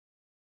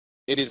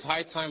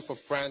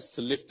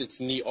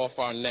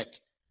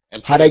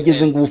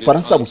harageze ngo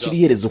Ubufaransa bushyire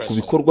iherezo ku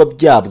bikorwa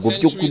byabwo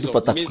byo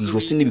kudufata ku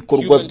ijosi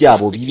n'ibikorwa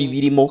byabo bibi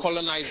birimo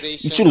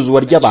icuruzwa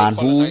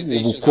ry'abantu,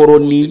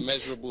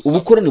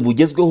 ubukoroni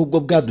bugezweho ubwo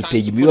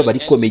bwaduteye imibabaro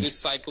ikomeye.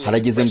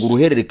 Harageze ngo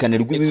uruhererekane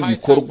rw'ibi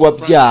bikorwa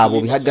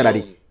byabo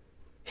bihagarare.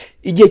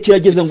 Igihe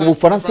kirageze ngo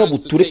Ubufaransa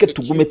butureke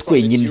tugume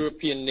twenyine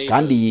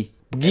kandi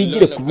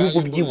bwigire ku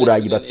bihugu by'i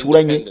Burayi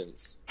baturanye,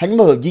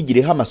 hanyuma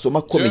babyigireho amasomo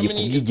akomeye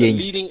ku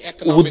bwigenge.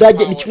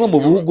 Ubudage ni kimwe mu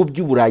bihugu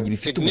by'u Burayi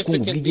bifite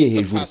ubukungu bw'igihe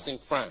hejuru.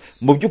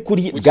 Mu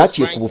by'ukuri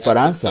bwaciye ku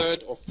Bufaransa,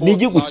 ni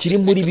igihugu kiri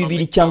muri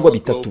 2 cyangwa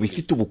 3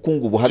 bifite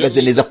ubukungu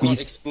buhagaze neza ku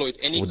isi.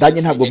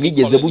 Ubudage ntabwo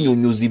bwigeze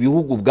bunyunyuza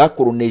ibihugu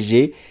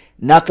bwakoroneje,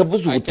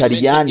 nakavuze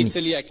Ubutaliyani,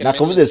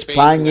 nakavuze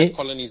Espagne.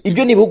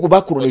 Ibyo ni ibihugu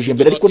bakoroneje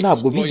mbere, ariko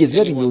ntabwo bigeze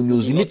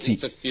babinyunyuza imitsi.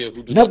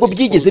 Ntabwo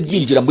byigeze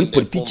byinjira muri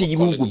politiki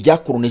y'ibihugu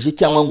byakoroneje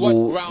cyangwa ngo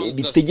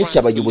bitegeke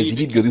abayobozi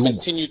b'ibyo bihugu.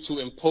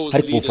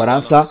 Ariko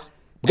Ubufaransa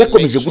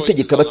bwakomeje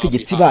gutegeka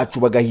abategetsi bacu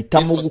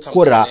bagahitamo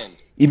gukora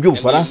ibyo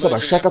Ubufaransa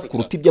bashaka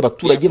kuruta ibyo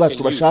abaturage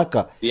bacu bashaka.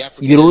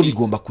 Ibi rero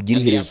bigomba kugira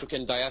iherezo.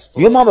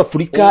 Niyo mpamvu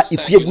Afurika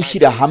ikwiye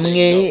gushyira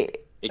hamwe,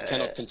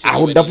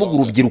 aho ndavuga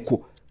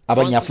urubyiruko,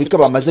 Abanyafurika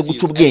bamaze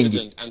guca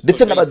ubwenge,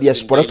 ndetse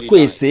n'abadiaspora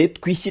twese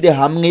twishyire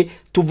hamwe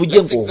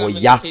tuvuge ngo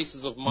hoya,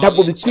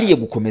 ntabwo bikwiriye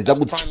gukomeza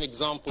gutya.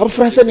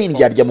 Abafaransa ni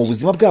indyarya mu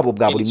buzima bwabo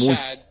bwa buri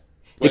munsi.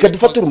 Reka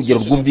dufate urugero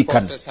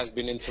rwumvikana.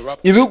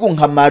 Ibihugu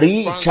nka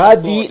Mali,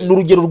 Chad ni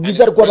urugero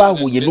rwiza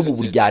rw'abahuye n'ubu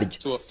buryarya.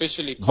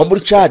 Nko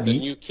muri Chad,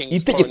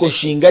 itegeko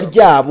nshinga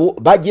ryabo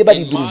bagiye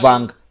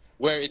bariduruvanga.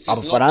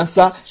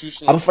 Abafaransa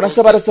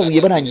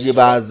barasahuye barangije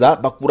baza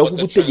bakuraho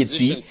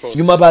ubutegetsi,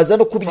 nyuma baza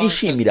no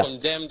kubyishimira.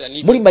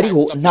 Muri Mali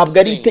ho ntabwo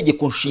ari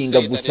itegeko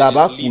nshinga gusa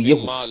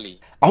bakuyeho,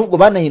 ahubwo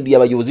banahinduye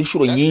abayobozi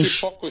inshuro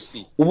nyinshi.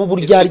 Ubu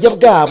buryarya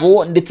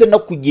bwabo ndetse no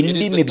kugira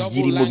indimi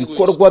ebyiri mu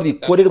bikorwa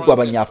bikorerwa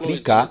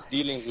Abanyafurika,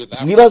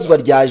 mwibazwa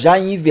rya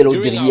Jean-Yves Le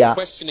Drian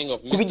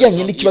ku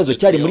bijyanye n'ikibazo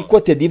cyari muri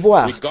Cote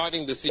d'Ivoire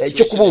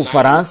cyo kuba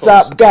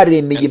Ubufaransa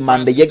bwaremeye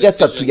manda ya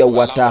 3 ya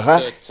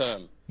Ouattara,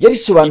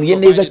 yabisobanuye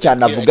neza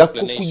cyane, avuga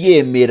ko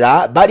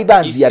kuyemera bari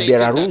banzi ya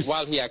Belarus.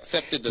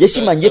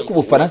 Yashimangiye ko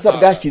Ubufaransa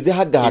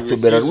bwashyizeho agahato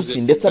Belarus,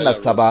 ndetse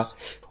anasaba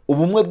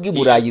ubumwe bw'i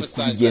Burayi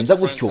kubigenza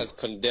gutyo.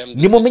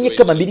 Nimumenye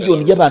ko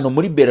amamiliyoni y'abantu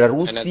muri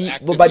Belarus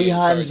bo bari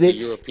hanze,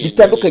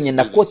 bitandukanye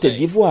na Cote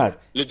d'Ivoire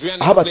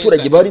aho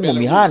abaturage bari mu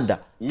mihanda.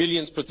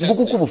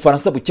 Nguko uko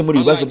Ubufaransa bukemura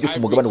ibibazo byo ku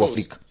mugabane wa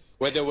Afurika.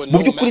 Mu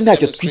by'ukuri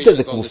ntacyo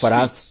twiteze ku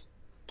Bufaransa.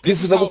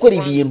 Twifuza gukora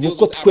ibintu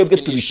uko twebwe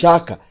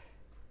tubishaka,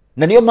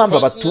 na niyo mpamvu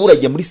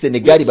abaturage muri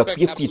Senegal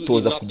bakwiye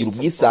kwitoza kugira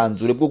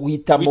ubwisanzure bwo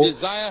guhitamo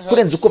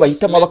kurenza uko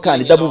bahitamo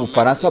abakandida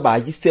b'Ubufaransa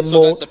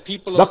bahisemo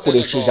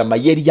bakoresheje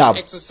amayeri yabo.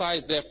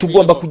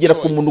 Tugomba kugera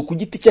ku muntu ku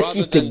giti cye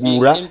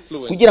akitegura,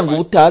 kugira ngo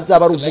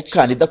ubutazaba ari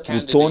umukandida ku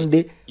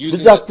rutonde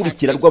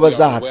ruzakurikira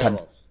rw'abazahatana.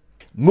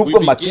 Nubwo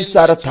Macky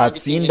Sall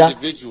atatsinda,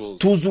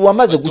 tuzi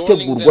uwamaze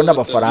gutegurwa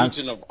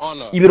n'Abafaransa.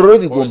 Ibirori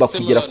bigomba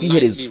kugera ku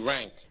iherezo.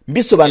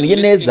 Mbisobanuye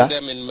neza,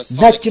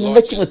 nta kintu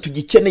na kimwe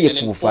tugikeneye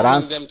ku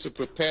Bufaransa.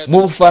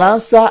 Mu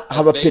Bufaransa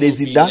haba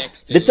perezida,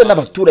 ndetse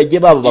n'abaturage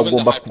babo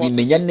bagomba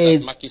kubimenya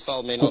neza,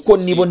 kuko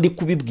nibo ndi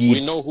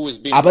kubibwira.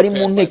 Abari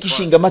mu nteko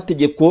ishinga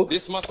amategeko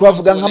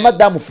twavuga nka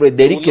Madamu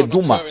Frédérique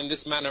Duma,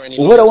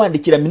 uhora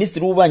wandikira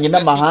Minisitiri w'Ububanyi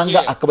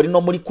n'Amahanga, akaba ari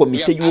no muri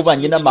komite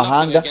y'Ububanyi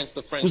n'Amahanga,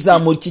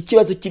 kuzamura iki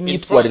kibazo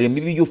cy'imyitwarire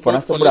mibi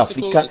y'Ubufaransa muri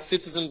Afurika,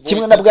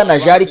 kimwe na Bwana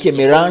Jean-Luc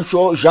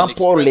Mélenchon,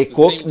 Jean-Paul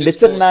Lecoq,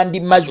 ndetse n'andi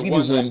majwi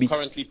ibihumbi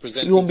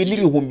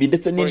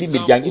ndetse n'indi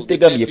miryango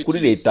itegamiye kuri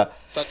leta.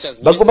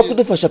 Bagomba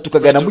kudufasha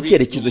tukagana mu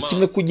cyerekezo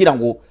kimwe, kugira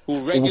ngo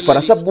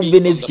Ubufaransa bwumve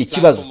neza iki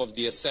kibazo,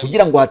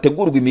 kugira ngo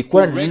hategurwe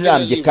imikoranire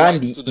irambye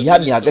kandi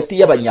ihamye hagati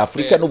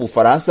y'Abanyafurika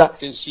n'Ubufaransa.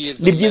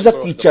 Ni byiza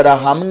kwicara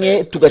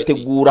hamwe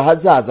tugategura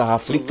hazaza ha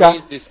Afurika,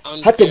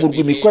 hategurwa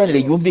imikoranire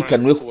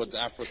yumvikanweho.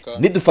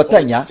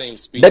 Nidufatanya,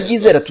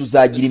 ndabyizera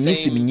tuzagira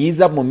iminsi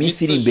myiza mu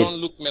minsi iri imbere.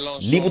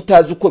 Niba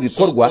utazi uko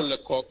bikorwa,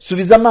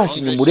 subiza amaso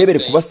inyuma urebere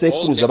ku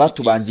basekuruza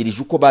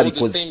batubanjirije uko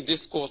babikoze.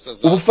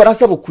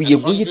 Ubufaransa bukwiye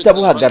guhita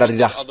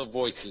buhagararira,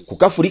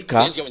 kuko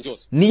Afurika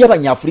ni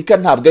y'Abanyafurika,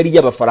 ntabwo ari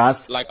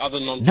iy'Abafaransa.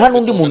 Nta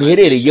n'undi muntu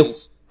uherereyeho.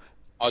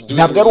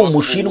 Ntabwo ari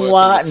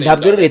Umushinwa,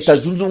 ntabwo ari Leta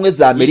Zunze Ubumwe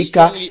za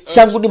Amerika,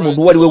 cyangwa undi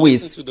muntu uwo ari we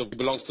wese.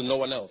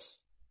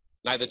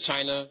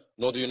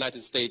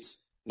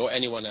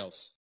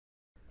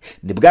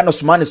 Ni Bwana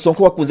Ousmane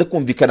Sonko wakunze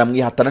kumvikana mu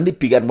ihatana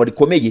n'ipiganwa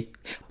rikomeye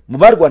mu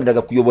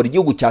barwaniraga kuyobora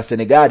igihugu cya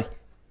Senegal.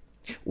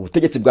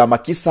 Ubutegetsi bwa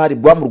Macky Sall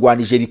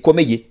bwamurwanije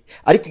bikomeye,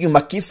 ariko uyu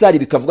Macky Sall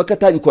bikavuga ko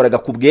atabikoraga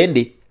ku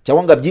bwende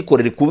cyangwa ngo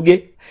abyikorere ku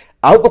bwe,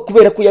 ahubwo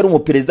kubera ko yari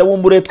umuperezida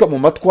w'umuretwa mu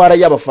matwara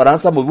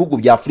y'Abafaransa mu bihugu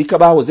bya Afurika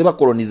bahoze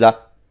bakoloniza.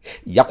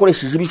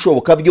 Yakoresheje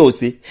ibishoboka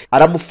byose,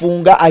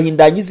 aramufunga,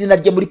 ahindanya izina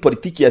rye muri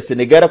politiki ya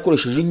Senegal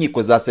akoresheje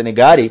inkiko za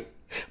Senegal,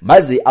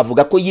 maze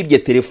avuga ko yibye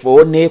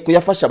telefone, ko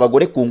yafasha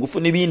abagore ku ngufu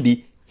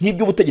n'ibindi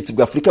nk'ibyo ubutegetsi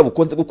bwa Afurika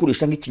bukonze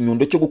gukoresha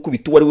nk'ikinyundo cyo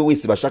gukubita uwo ari we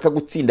wese bashaka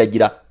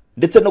gutsindagira,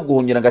 ndetse no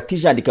guhonyera ngo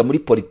atijandika muri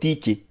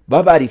politiki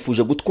baba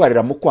barifuje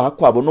gutwarira mu kwaha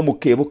kwabo no mu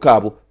kebo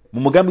kabo.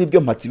 mu mugambi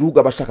w'ibyo mpatse ibihugu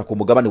abashaka ku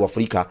mugabane wa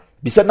Afurika.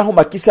 Bisa naho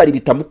Macky Sall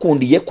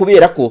bitamukundiye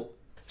kubera ko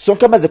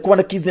Sonko amaze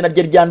kubona ko izina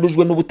rye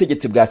ryandujwe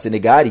n'ubutegetsi bwa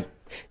Senegal,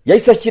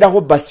 yahise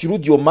ashyiraho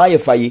Diomaye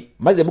Faye,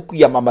 maze mu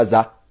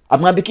kwiyamamaza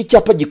amwambika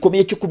icyapa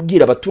gikomeye cyo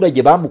kubwira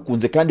abaturage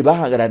bamukunze kandi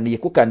bahagaraniye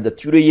ko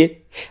kandidature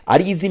ye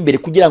ari izimbere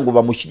kugira ngo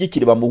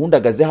bamushyigikire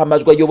bamuhundagazeho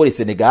amajwi ayobore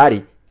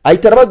Senegal.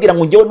 Ahita arababwira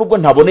ngo ngewe nubwo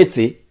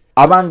ntabonetse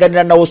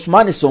abanganira na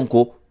Ousmane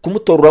Sonko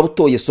kumutora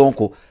urabutoye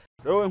Sonko.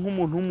 Rero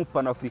nk'umuntu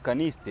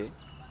w'umupanafricaniste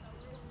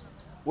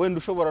wenda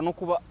ushobora no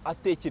kuba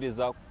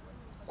atekereza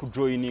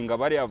kujoininga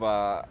bari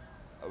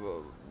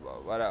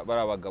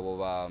abagabo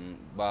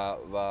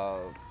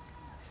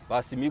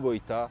ba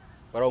Simigoita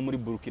baraho muri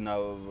Burkina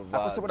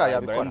ba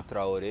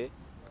Traoré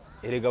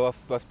erega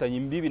bafitanye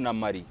imbibi na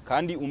Mali,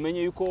 kandi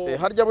umenye yuko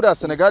harya buriya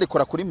Senegal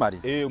ikora kuri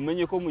Mali.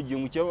 Umenye ko mu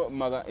gihe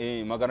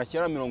magana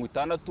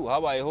 960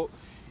 habayeho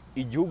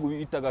igihugu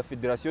bitaga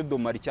Federation de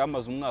Mali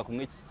cyamaze umwaka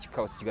umwe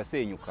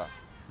kigasenyuka.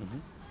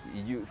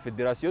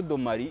 Federation de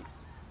Mali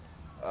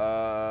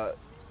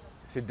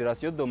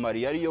Federation de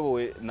Mali yari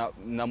yobowe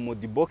na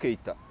Modibo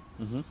Keita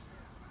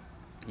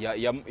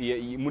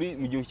muri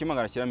mu gihe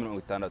cy'amagana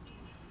 960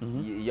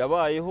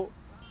 yabayeho,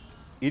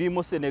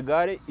 irimo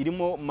Senegal,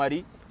 irimo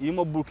Mali,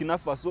 irimo Burkina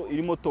Faso,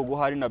 irimo Togo,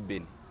 hari na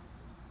Benin.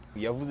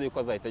 Yavuze ko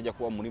azahita ajya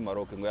kuba muri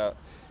Maroc ngo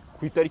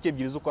ku itariki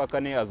 2 z'ukwa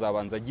kane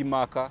azabanza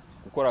Imaka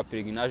gukora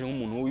peregrinaje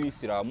nk'umuntu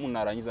w'Isilamu,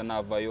 narangiza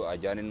navayo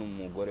ajyane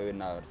n'umugore we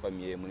na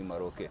famille muri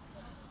Maroc.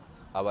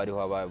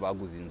 Abariho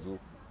baguze inzu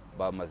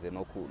bamaze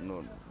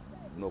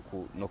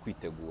no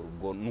kwitegura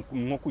ubwo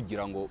nko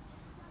kugira ngo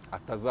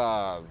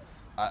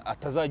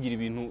atazagira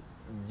ibintu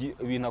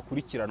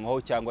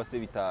akurikiranwaho cyangwa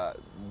se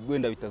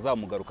wenda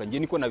bitazamugaruka. Nge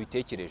niko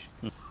nabitekereje.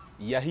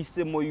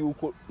 Yahisemo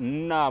yuko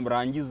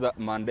narangiza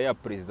manda ya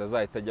president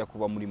azahita ajya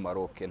kuba muri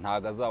Maroc,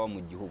 ntago azaba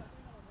mu gihugu.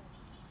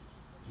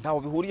 Ntaho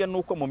bihuriye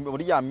nuko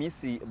muri ya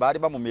minsi bari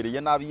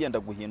bamumereye nabi yenda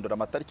guhindura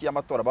amatariki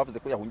y'amatora bavuze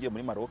ko yahungiye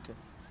muri Maroc.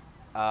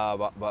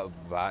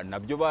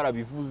 Nabyo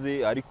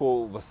barabivuze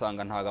ariko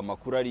basanga ntago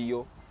amakuru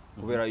ariyo,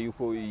 kubera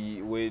yuko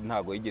we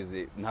ntago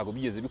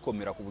bigeze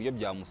bikomera ku buryo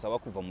byamusaba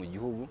kuva mu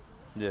gihugu.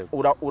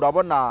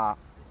 Urabona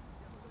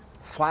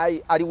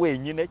Faye ari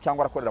wenyine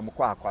cyangwa arakorera mu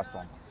kwaha kwa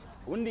Sonko?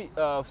 Undi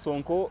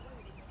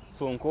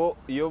Sonko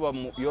iyo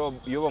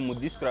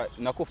bamudescribe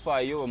nako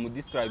Faye iyo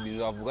bamudescribe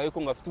bavuga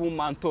yuko ngafite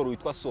umumantoro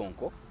witwa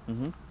Sonko.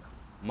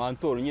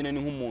 Mantoro nyine ni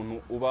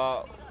nk'umuntu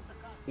uba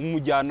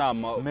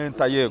umujyanama,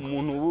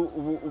 umuntu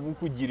ubu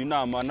kugira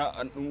inama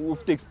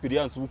ufite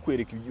experience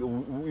ubukwereka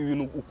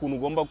ibintu ukuntu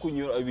ugomba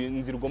kunyura,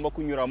 inzira ugomba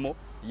kunyuramo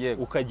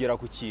ukagera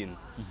ku kintu.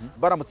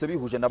 Baramutse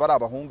bihuje na bari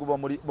abahungu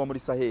bo muri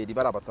Sahel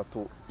bari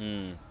abatatu,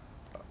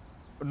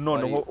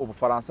 noneho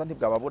Ubufaransa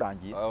ntibwaba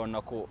burangiye.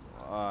 Abona ko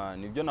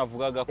nibyo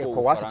navugaga ko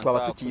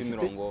Ubufaransa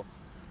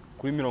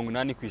kuri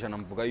 80%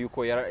 mvuga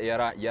yuko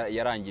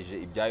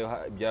yarangije ibyayo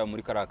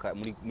muri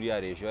ya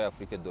region ya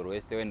Afrique de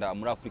l'Ouest, wenda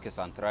muri Afrique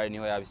Centrale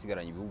niho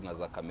yabisigaranye ibihugu nka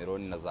za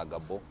Cameroon na za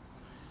Gabon.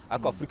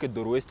 Ako Afrique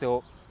de l'Ouest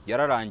ho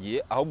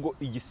yararangiye, ahubwo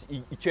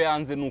icyo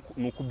yanze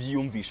nuko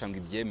byiyumvisha ngo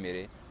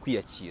ibyemere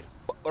kwiyakira.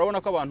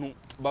 Urabona ko abantu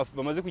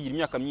bamaze kugira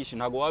imyaka myinshi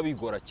ntago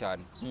wabigora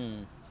cyane.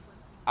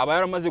 Aba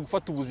yaramaze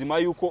gufata ubuzima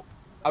yuko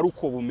ari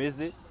uko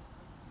bumeze,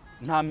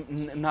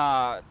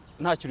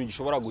 nta kintu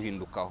gishobora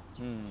guhindukaho.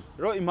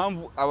 Rero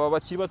impamvu aba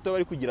bakiri bato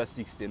bari kugira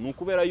 6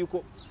 nukubera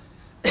yuko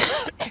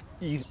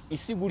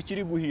isi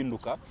gukiri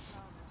guhinduka,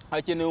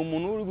 hakeneye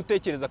umuntu uri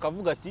gutekereza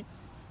akavuga ati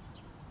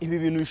ibi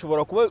bintu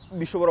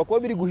bishobora kuba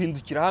biri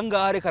guhindukira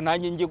ahangaha, reka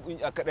nanjye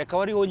reka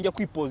bariho njya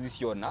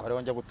kwipositiona,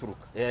 bariho njya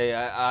guturuka,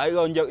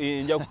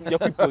 njya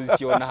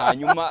kwipositiona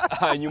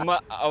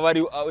hanyuma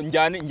abari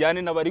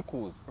njyane n'abari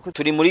kuza.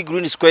 Turi muri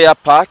Green Square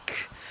Park,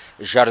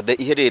 jardin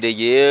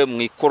iherereye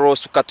mu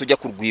ikorosi ukatujya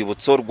ku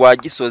rwibutso rwa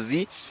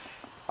Gisozi.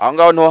 Aho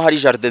ngaho niho hari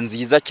jardin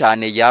nziza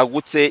cyane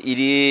yagutse,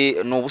 iri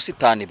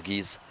n'ubusitani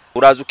bwiza.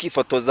 Uraza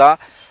ukifotoza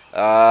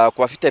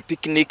ku bafite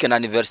picnic na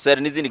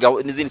anniversaire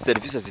n'izindi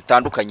services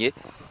zitandukanye.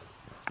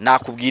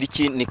 Nakubwira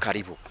iki ni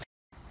karibu.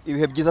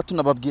 Ibihe byiza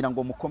tunababwira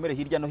ngo mukomere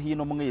hirya no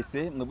hino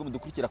mwese mwebwe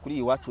mudukurikira kuri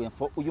Iwacu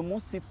Info. Uyu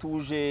munsi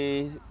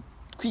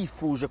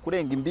twifuje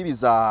kurenga imbibi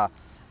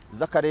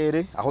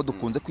z'akarere aho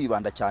dukunze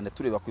kwibanda cyane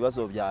tureba ku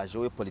bibazo bya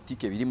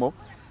geopolitique birimo,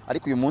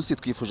 ariko uyu munsi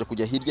twifuje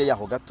kujya hirya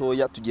yaho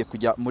gatoya. Tugiye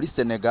kujya muri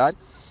Senegal,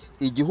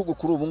 igihugu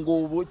kuri ubu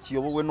ngubu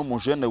kiyobowe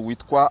n'umujene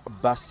witwa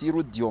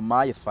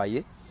Diomaye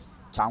Faye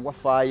cyangwa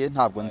Faye,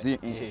 ntabwo nzi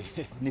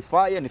ni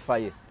Faye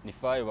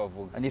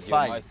bavuga ni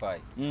Faye.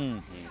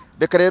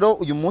 Reka rero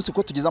uyu munsi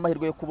ko tugize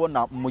amahirwe yo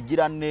kubona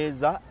mugira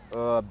neza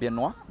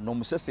Benoit, no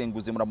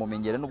musesenguzi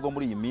muramumenyere nubwo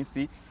muri iyi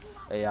minsi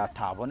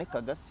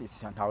atabonekaga,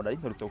 ntaho nari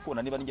mperutse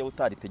gukubona niba ninjye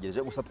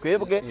utaritegereje, gusa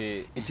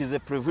twebwe it is a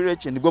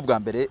privilege, nibwo bwa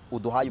mbere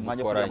uduhaye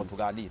umwanya kugira ngo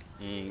tuganire.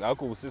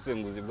 Ariko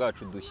ubusesenguzi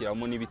bwacu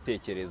dushyiramo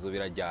n'ibitekerezo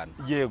birajyana.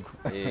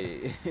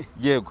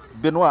 Yego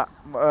Benoit,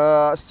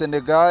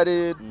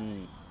 Senegal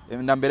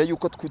na mbere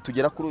yuko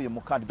tugera kuri uyu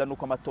mukandida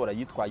nuko amatora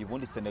yitwaye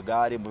ubundi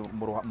Senegal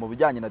mu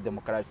bijyanye na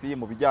demokarasi,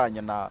 mu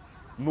bijyanye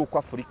nuko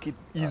Afurika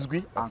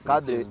izwi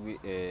encadre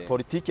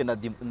politique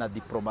na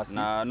diplomasi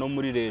no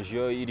muri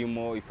region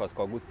irimo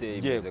ifatwa gute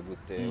imeze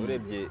gute.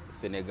 Urebye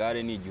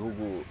Senegal ni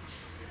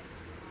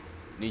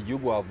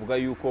igihugu wavuga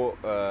yuko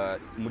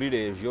muri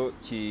region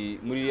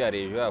muri ya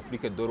region ya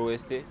Afrique de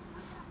l'Ouest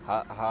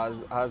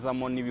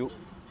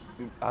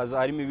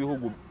harimo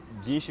ibihugu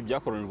byinshi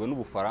byakoronijwe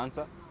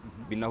n'Ubufaransa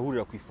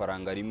binahurira ku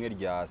ifaranga rimwe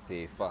rya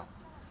CFA.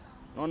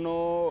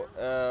 Nono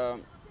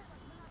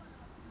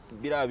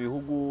biriya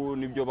bihugu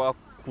nibyo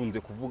bakunze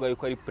kuvuga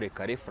yuko ari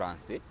précaré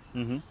français.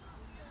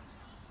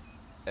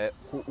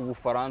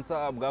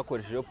 Ubufaransa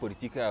bwakoresheje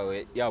politiki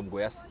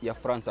yabwo ya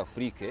France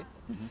Afrique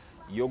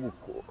yo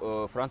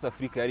France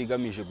Afrique yari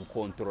igamije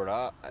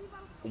gukontorora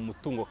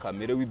umutungo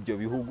kamere w'ibyo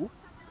bihugu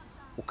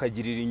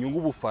ukagirira inyungu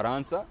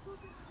Ubufaransa,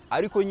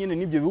 ariko nyine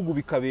n'ibyo bihugu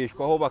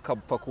bikabeshwaho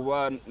bakapfa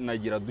kuba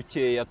nagira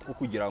dukeya two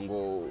kugira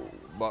ngo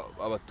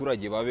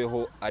abaturage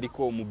babeho,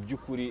 ariko mu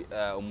by'ukuri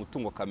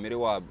umutungo kamere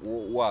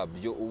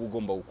wabyo uba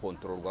ugomba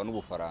gukontororwa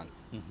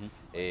n'Ubufaransa.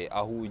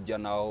 Aho ujya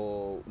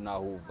naho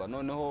uva.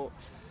 Noneho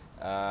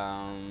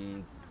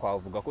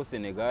twavuga ko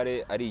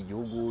Senegal ari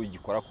igihugu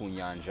gikora ku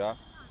nyanja,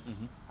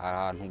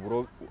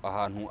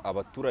 ahantu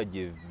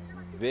abaturage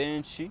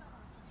benshi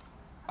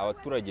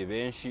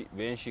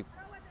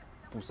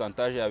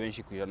pourcentage ya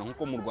benshi kwijana,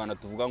 nkuko mu Rwanda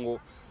tuvuga ngo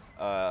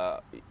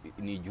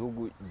ni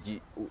igihugu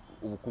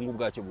ubukungu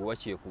bwacyo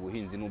bwubakiye ku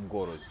buhinzi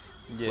n'ubworozi,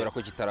 kubera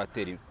ko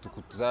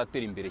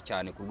tuzatera imbere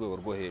cyane ku rwego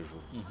rwo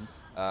hejuru.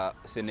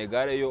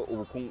 Senegal yo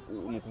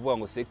ni ukuvuga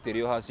ngo secteur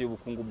yo hasi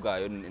y'ubukungu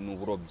bwayo ni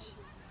uburobyi,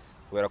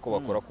 kubera ko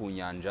bakora ku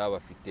nyanja,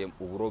 bafite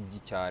uburobyi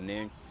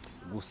cyane.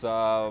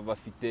 Gusa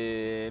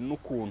bafite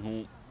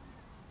n'ukuntu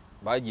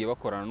bagiye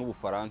bakorana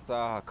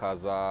n'Ubufaransa,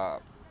 hakaza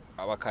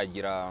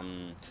bakagira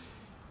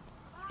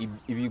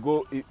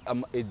ibigo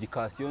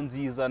education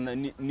nziza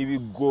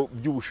n'ibigo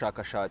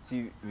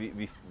by'ubushakashatsi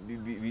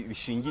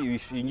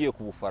bishingiye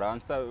ku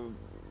Bufaransa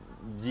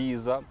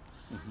byiza.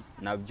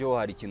 Nabyo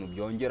hari ikintu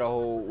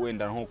byongeraho,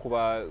 wenda nko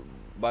kuba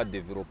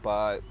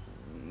badevelopa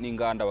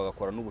n'inganda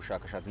bagakora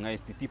n'ubushakashatsi nka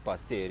Institut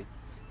Pasteur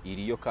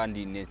iriyo,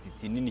 kandi ni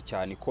institut nini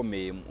cyane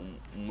ikomeye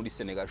muri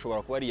Senegal,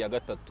 ishobora kuba ari iya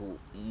gatatu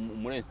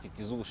muri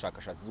institut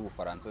z'ubushakashatsi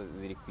z'Ubufaransa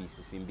ziri ku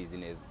isi, simbizi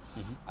neza,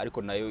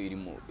 ariko nayo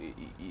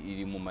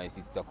iri mu ma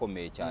institut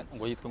akomeye cyane.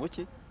 Ngo yitwa ngo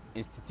ki?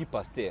 Institut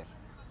Pasteur.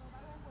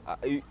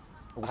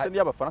 Ubuse ni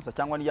y'Abafaransa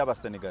cyangwa ni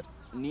y'Abasenegal?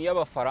 Ni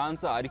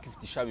y'Abafaransa ariko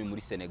ifite ishami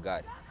muri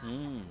Senegal.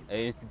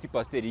 Institut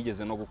Pasteur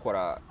yigeze no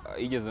gukora,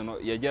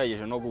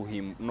 yagerageje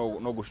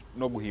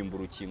no guhimba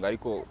urukingo,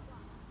 ariko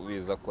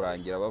biza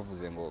kurangira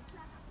bavuze ngo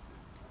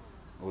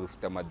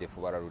urufite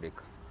amadefu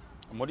bararureka.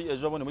 Muri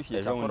ejo bone muri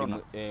kiya corona,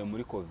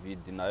 muri covid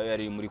nayo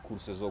yari muri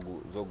course zo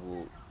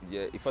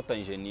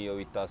ifatanyije niyo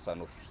bita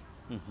Sanofi.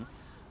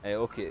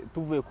 Okay,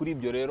 tuvuye kuri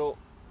ibyo rero,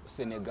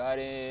 Senegal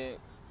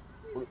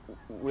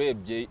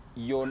urebye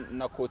iyo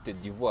na Cote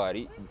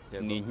d'Ivoire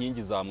ni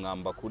inkingi za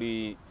mwamba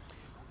kuri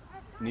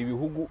ni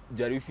ibihugu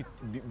byari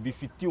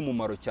bifitiye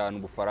umumaro cyane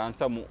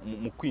Ubufaransa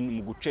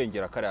mu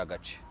gucengera kare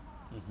agace.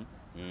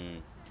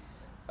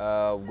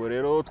 Ubwo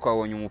rero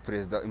twabonye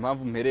umuperezida,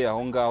 impamvu mpereye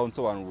aho ngaho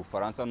nsobanura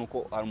Ubufaransa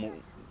nuko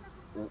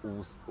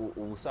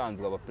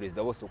ubusanzwe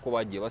abaperezida bose uko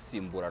bagiye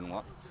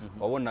basimburanwa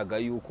wabonaga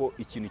yuko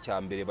ikintu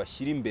cya mbere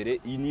bashyira imbere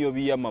niyo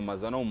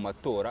biyamamaza no mu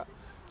matora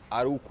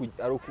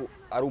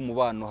ari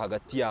umubano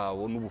hagati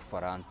yabo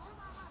n'Ubufaransa.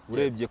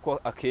 Urebye ko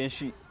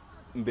akenshi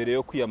mbere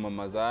yo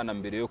kwiyamamaza na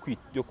mbere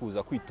yo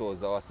kuza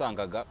kwitoza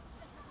wasangaga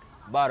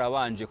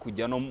barabanje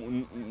kujya no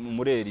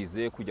muri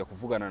Elize kujya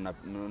kuvugana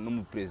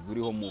n'umuperezida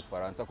uriho mu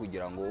Bufaransa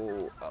kugira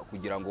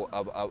ngo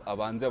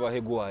abanze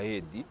abahe go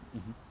ahead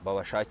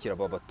babashakira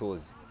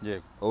babatoze.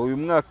 Uyu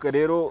mwaka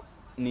rero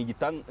ni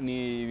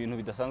ibintu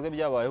bidasanzwe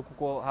byabaye,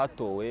 kuko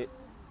hatowe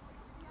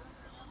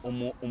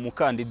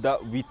umukandida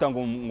bita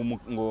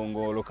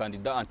ngo le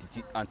candidat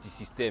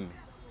anti-système,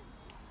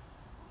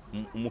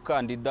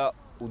 umukandida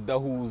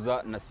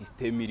udahuza na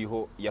système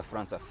iriho ya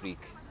France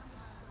Afrique.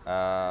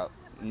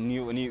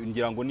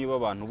 Ngira ngo niba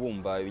abantu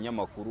bumva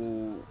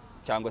ibinyamakuru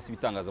cyangwa se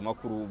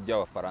ibitangazamakuru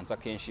by'Abafaransa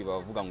kenshi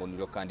bavuga ngo ni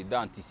le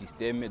candidat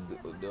anti-système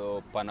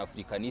de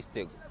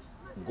panafricaniste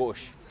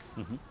gauche.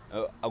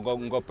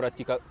 Ngo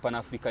pratique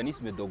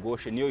panafricanisme de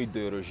gauche niyo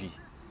ideologie.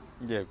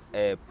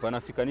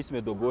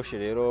 Panafricanisme de gauche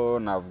rero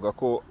navuga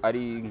ko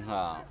ari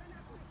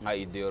nka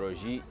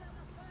ideologie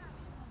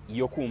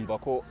yo kumva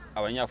ko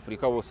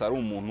Abanyafurika bose ari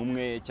umuntu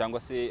umwe cyangwa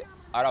se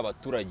ari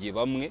abaturage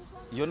bamwe.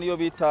 Iyo niyo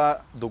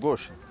bita de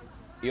gauche.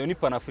 Iyo ni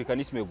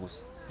panafricanisme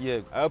gusa.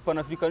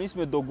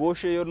 Panafricanisme de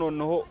gauche yo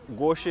noneho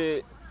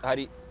gauche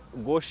hari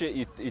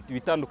gauche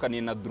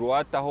bitandukaniye na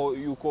droite, aho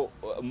yuko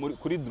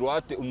kuri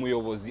droite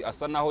umuyobozi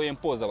asa naho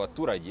yempoza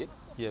abaturage.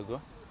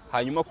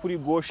 Hanyuma kuri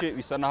gauche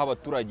bisa naho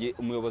abaturage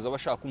umuyobozi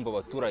abashaka kumva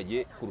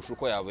abaturage kurusha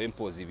uko yaba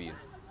yempoza ibintu.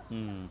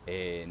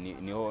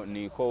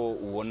 Niko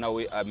ubona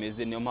we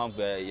ameze. Niyo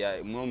mpamvu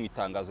mu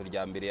itangazo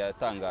rya mbere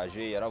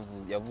yatangaje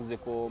yavuze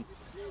ko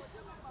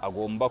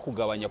agomba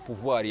kugabanya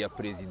pouvoir ya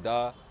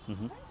perezida,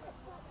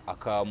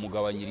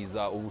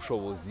 akamugabanyiriza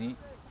ubushobozi,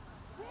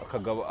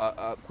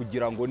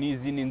 kugira ngo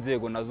n'izindi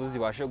nzego nazo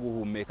zibashe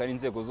guhumeka,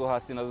 n'inzego zo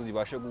hasi nazo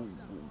zibashe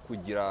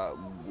kugira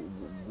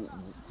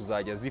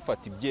kuzajya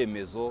zifata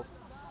ibyemezo.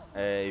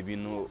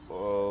 Ibintu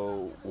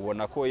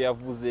ubona ko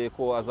yavuze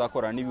ko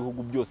azakorana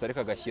n'ibihugu byose, ariko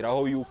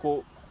agashyiraho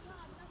yuko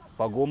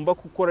bagomba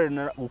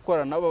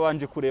gukorana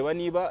babanje kureba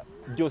niba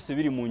byose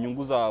biri mu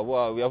nyungu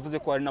zabo. Yavuze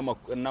ko hari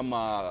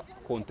n'ama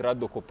contrat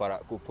de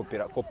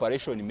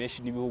cooperation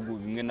menshi n'ibihugu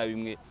bimwe na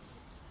bimwe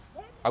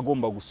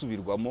agomba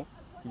gusubirwamo,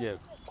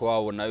 ko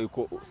wabona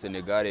yuko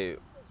Senegal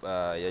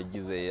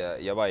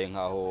yabaye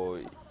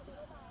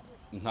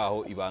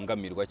nkaho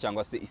ibangamirwa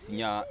cyangwa se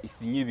isinya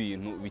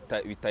ibintu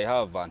bitayiha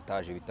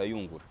avantage,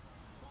 bitayungura.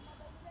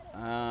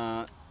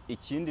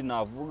 Ikindi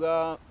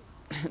navuga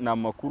ni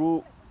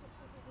amakuru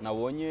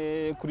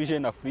nabonye kuri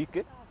Jeune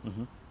Afrique.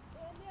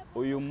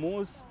 Uyu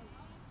munsi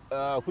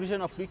kuri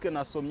Jeune Afrique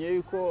nasomye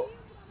yuko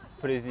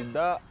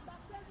Perezida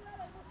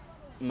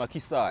Macky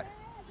Sall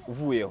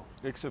uvuyeho,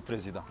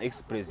 ex-president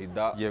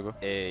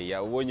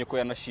yabonye ko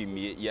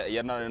yanashimiye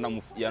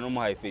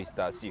yanamuhaye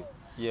felicitation.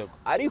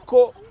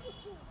 Ariko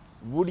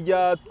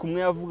burya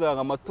kumwe yavuga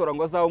ngo amatora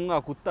ngo azaba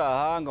umwaka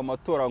utaha, ngo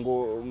amatora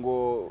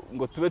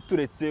ngo tube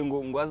turetse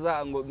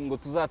ngo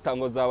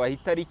tuzatangwa zabaha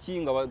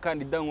itariki, ngo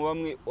abakandida ngo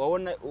bamwe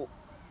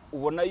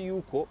ubona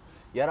yuko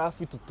yari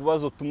afite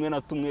utubazo tumwe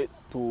na tumwe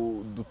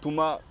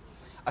dutuma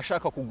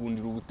ashaka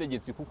kugundira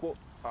ubutegetsi, kuko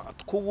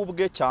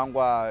tw'ubwe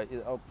cyangwa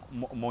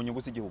mu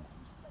nyungu z'igihugu.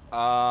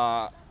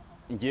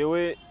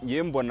 Ngewe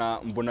mbona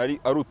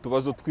ari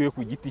utubazo twiwe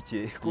ku giti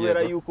cye,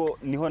 kubera yuko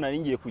niho nari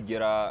ngiye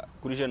kugera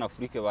kuri Jeune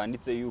Afrique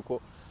banditse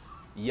yuko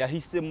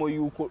yahisemo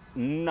yuko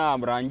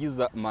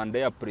narangiza manda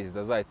ya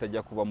perezida azahita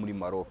ajya kuba muri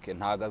Maroc,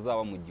 ntago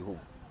azaba mu gihugu.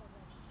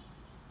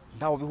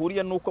 Ntaho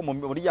bihuriye nuko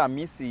muri ya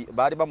minsi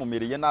bari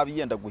bamumereye nabi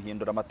yenda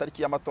guhindura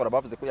amatariki y'amatora,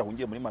 bavuze ko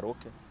yahungiye muri Maroc.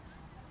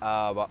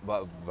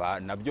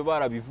 Nabyo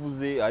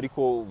barabivuze,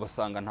 ariko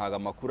basanga ntago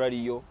amakuru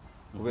ariyo,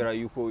 kubera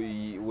yuko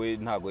we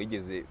ntago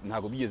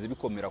bigeze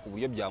bikomera ku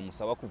buryo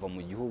byamusaba kuva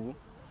mu gihugu.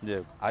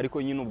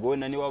 Ariko nyine ubwo we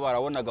niba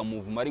barabonaga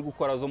movement ari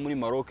gukora zo muri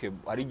Maroc,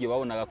 ari gihe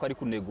babonaga ko ari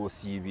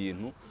kunegosiya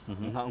ibintu,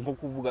 nko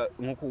kuvuga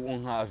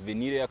nka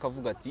avenir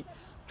yakavuga ati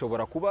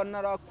nshobora kuba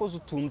narakoze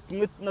utuntu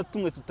tumwe na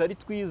tumwe tutari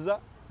twiza.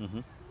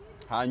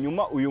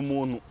 Hanyuma uyu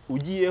muntu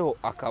ugiyeho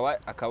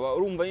akaba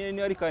urumva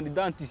nyine ari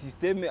candidate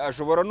systeme,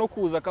 ashobora no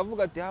kuza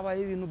akavuga ati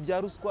habaye ibintu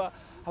bya ruswa,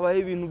 habaye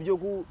ibintu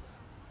byo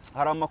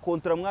hari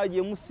amakontra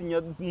mwagiye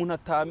musinya umuntu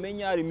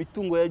atamenya, hari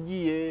imitungo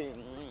yagiye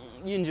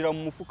yinjira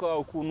mu mufuka wawe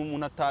ukuntu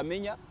umuntu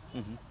atamenya,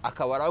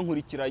 akaba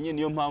arankurikiranye.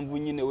 Niyo mpamvu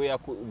nyine we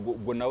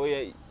ubwo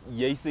nawe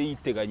yahise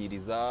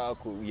yiteganyiriza,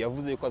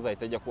 yavuze ko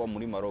azahita ajya kuba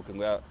muri Maroc,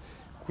 ngo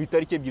ku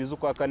itariki 2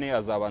 z'ukwa kane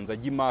azabanza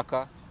ajya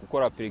Imaka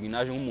gukora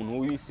pelerinage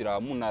nk'umuntu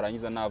w'Isilamu,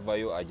 narangiza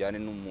navayo ajyane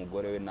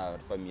n'umugore we na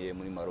famille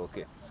muri Maroc.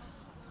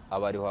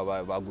 Abariho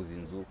baguze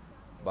inzu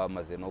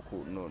bamaze no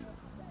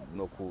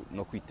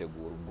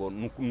kwitegura, ubwo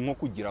nko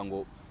kugira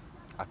ngo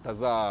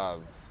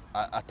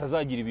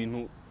atazagira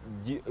ibintu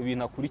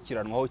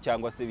akurikiranwaho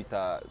cyangwa se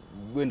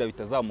wenda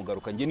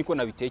bitazamugaruka. Ngiye niko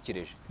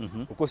nabitekereje,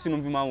 kuko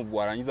sinumva impamvu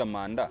warangiza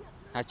manda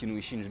nta kintu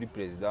wishinja uri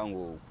perezida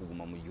ngo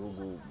kuguma mu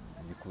gihugu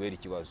bikubera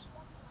ikibazo.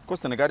 Ko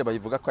Senegal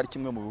bayivuga ko ari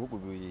kimwe mu bihugu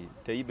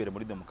biteye imbere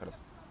muri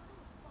demokarasi.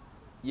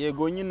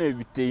 Yego nyine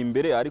biteye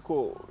imbere,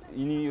 ariko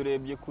iyo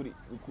urebye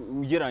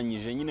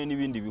ugereranyije nyine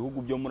n'ibindi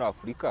bihugu byo muri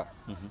Afurika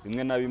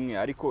bimwe na bimwe,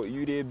 ariko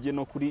iyo urebye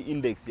no kuri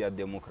index ya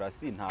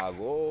demokarasi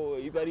ntago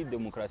iba ari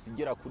demokarasi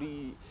igera ku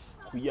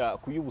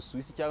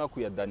y'Ubusuwisi cyangwa ku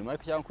ya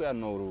Denmark cyangwa ku ya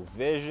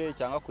Norvège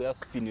cyangwa ku ya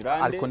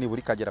Finland, ariko nibura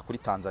ikagera kuri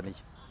Tanzania.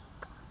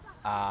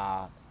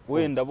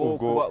 Wenda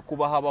bo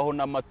kuba habaho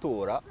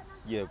n'amatora,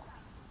 yego,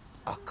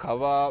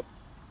 akaba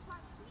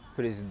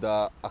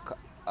perezida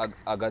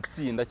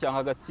agatsinda cyangwa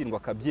agatsindwa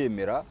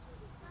akabyemera,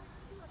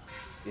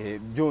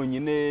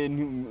 byonyine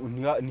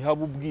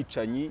ntihaba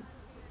ubwicanyi,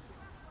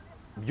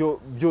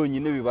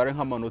 byonyine bibare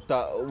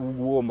nk'amanota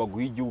ugomba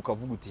guha igihugu,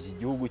 ukavuga uti iki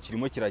gihugu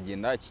kirimo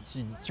kiragenda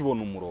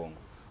kibona umurongo.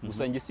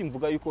 Gusa nge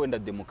simvuga yuko wenda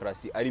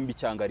demokarasi ari mbi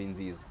cyangwa ari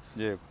nziza.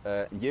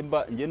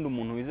 Ngenda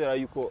umuntu wizera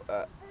yuko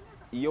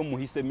iyo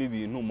muhisemo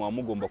ibintu muba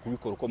mugomba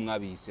kubikora uko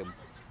mwabihisemo.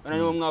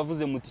 Niba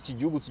mwavuze muti iki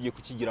gihugu tugiye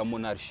kukigira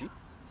monarchy,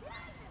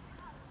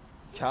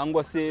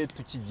 cyangwa se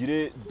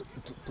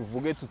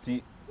tuvuge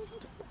tuti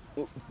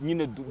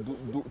nyine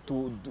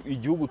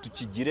igihugu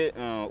tukigire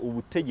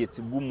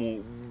ubutegetsi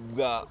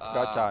bwa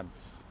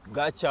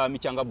cyami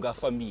cyangwa bwa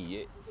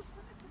famille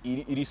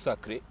iri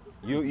sacré,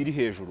 iyo iri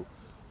hejuru,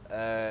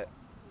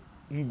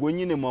 ngo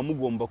nyine muba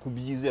mugomba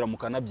kubyizera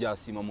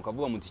mukanabyasima,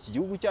 mukavuga muti iki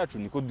gihugu cyacu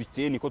niko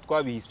duteye, niko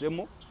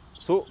twabihisemo,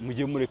 so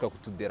mujye mureka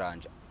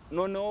kutuderanja.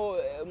 Noneho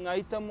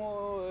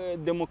mwahitamo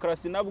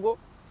demokarasi nabwo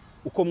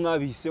uko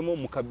mwabihisemo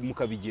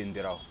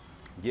mukabigenderaho.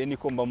 Ngiye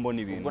niko mba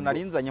mbona ibintu. Ubwo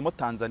narinzanyemo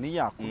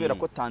Tanzania, kubera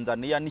ko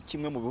Tanzania ni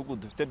kimwe mu bihugu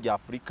dufite bya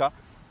Afurika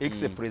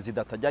ex-president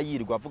atajya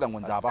yirirwa avuga ngo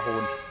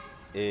nzabaho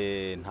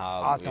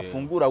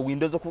atafungura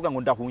windows zo kuvuga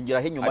ngo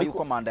ndahungira he nyuma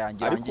yuko manda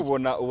yanjye irangiye.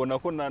 Ariko ubona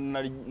ko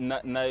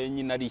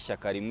nyine ari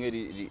ishyaka rimwe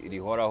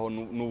rihoraho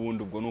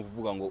n'ubundi, ubwo no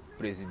kuvuga ngo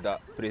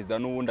perezida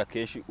n'ubundi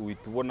akenshi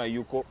uhita ubona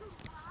yuko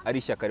ari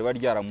ishyaka riba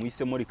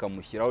ryaramuhisemo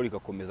rikamushyiraho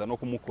rikakomeza no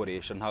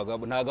kumukoresha ntago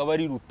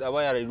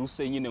aba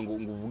yariruse nyine ngo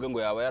uvuge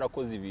ngo yaba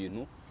yarakoze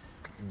ibintu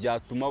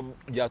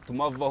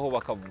byatuma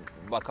avaho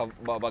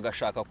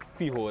bagashaka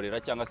kwihorera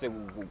cyangwa se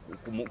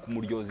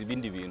kumuryoza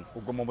ibindi bintu.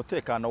 Ubwo mu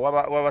mutekano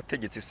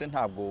w'abategetsi se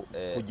ntabwo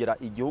kugira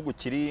igihugu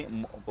kiri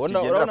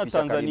urabona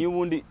Tanzania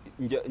ubundi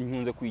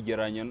nkunze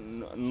kwigeranya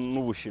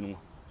n'Ubushinwa.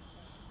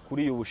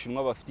 Kuri uyu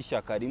Bushinwa bafite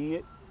ishyaka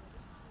rimwe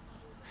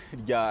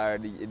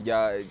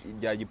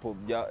rya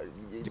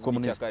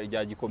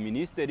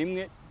gikomuniste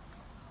rimwe.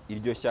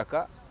 Iryo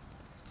shyaka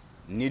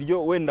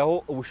niryo wenda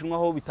aho Ubushinwa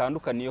ho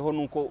bitandukaniyeho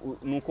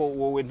nuko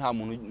wowe nta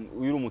muntu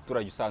uri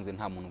umuturage usanzwe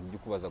nta muntu ujya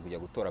kubaza kujya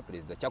gutora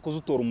perezida cyakoze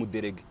utora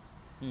umuderege.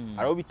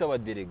 Araho bita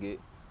abaderege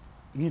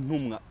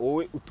nk'intumwa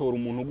wowe utora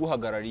umuntu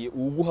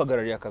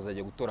uguhagarariye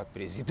akazajya gutora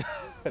perezida.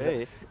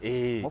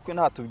 Nkuko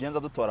nta tubigenza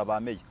dutora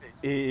bameya.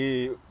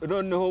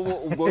 Noneho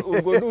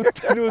ubwo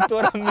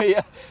nutora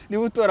meya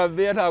niba utora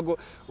meya ntago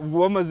ubwo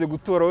wamaze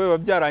gutora we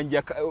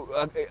babyarangiye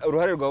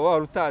uruhare rwawe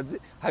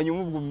warutanze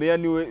hanyuma ubwo meya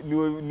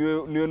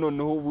niwe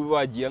noneho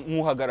bagiye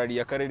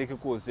nk'uhagarariye akarere ke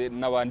kose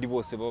n'abandi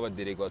bose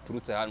babaderega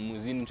baturutse ahantu mu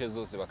zindi nce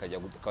zose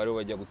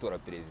bajya gutora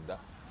perezida.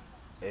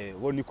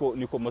 Bo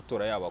niko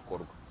matora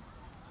yabakorwa.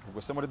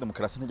 Ubwo se muri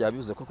demokarasi ntibyaba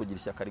bivuze ko kugira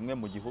ishyaka rimwe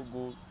mu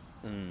gihugu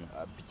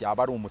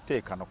byaba ari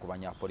umutekano ku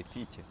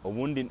banyapolitike?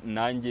 Ubundi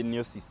nanjye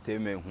niyo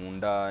systeme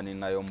nkunda ni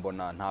nayo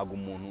mbona ntago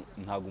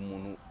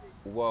umuntu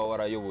uba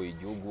warayoboye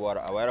igihugu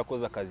aba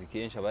yarakoze akazi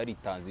kenshi aba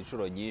yaritanze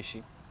inshuro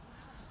nyinshi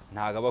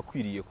ntago aba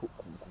akwiriye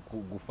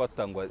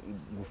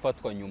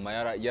gufatwa nyuma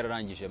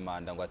yararangije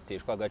manda ngo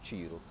ateshwe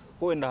agaciro.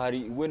 Wenda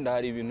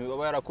hari ibintu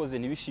aba yarakoze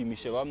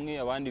ntibishimishe bamwe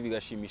abandi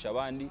bigashimisha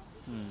abandi,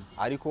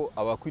 ariko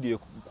aba akwiriye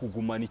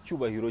kugumana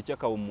icyubahiro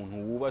cy'akaba umuntu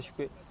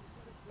wubashywe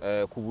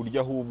ku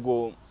buryo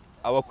ahubwo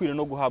aba akwiriye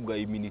no guhabwa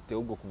iminite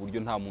ubwo ku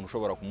buryo nta muntu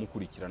ushobora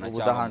kumukurikirana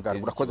cyangwa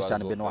urakoze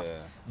cyane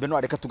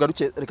Benoit.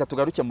 Reka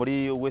tugaruke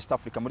muri West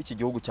Africa muri iki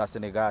gihugu cya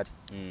Senegal.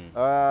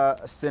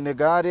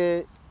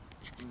 Senegal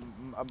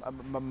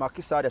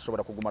Macky Sall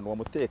ashobora kugumana uwo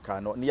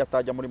mutekano niyo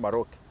atajya muri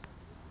Maroc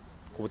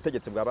ku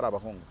butegetsi bwa bari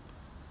abahungu.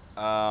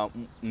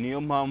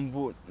 Niyo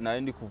mpamvu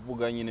nari ndi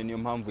kuvuga nyine niyo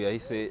mpamvu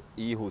yahise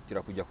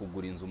yihutira kujya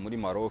kugura inzu muri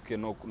Maroc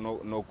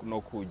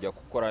no kujya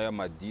gukora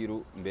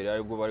y'amadiru mbere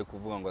y'ubwo bari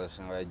kuvuga ngo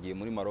yagiye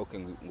muri Maroc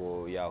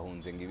ngo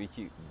yahunze ngo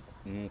ibiki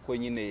nuko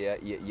nyine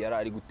yari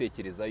ari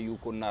gutekereza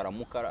yuko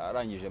naramuka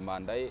arangije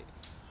manda ye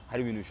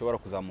hari ibintu bishobora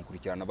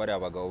kuzamukurikirana bari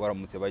abagabo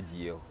baramutse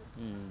bagiyeho.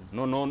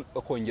 None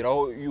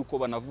akongeraho yuko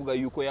banavuga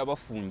yuko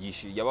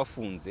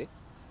yabafunze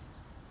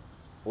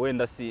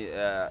wenda si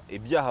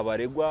ibyaha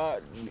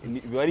baregwa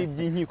bari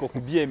iby'inkiko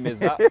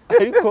kubyemeza,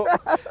 ariko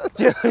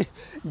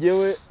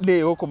ngewe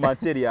neho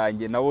commentaire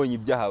yanjye nabonye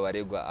ibyaha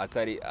baregwa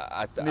atari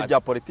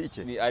n'ibya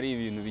politike ari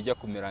ibintu bijya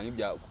kumera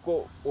nk'ibya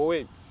kuko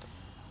wowe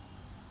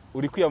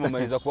uri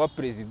kwiyamamariza kuba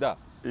perezida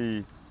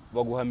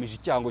baguhamije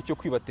icyango cyo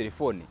kwiba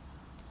telefone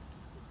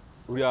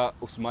uriya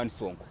Ousmane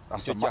Sonko.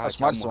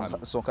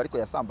 Sonko ariko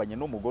yasambanye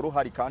n'umugore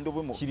uhari kandi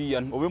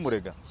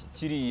ubimurega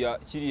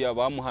kiriya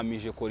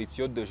bamuhamije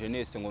corruption de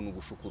jeunesse ngo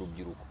nugushuka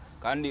urubyiruko,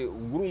 kandi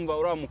urumva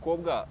uriya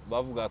mukobwa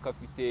bavuga ko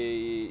afite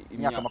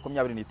imyaka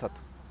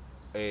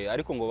 23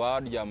 ariko ngo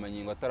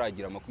baryamanye ngo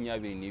ataragira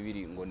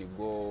 22 ngo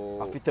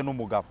nibwo afite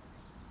n'umugabo.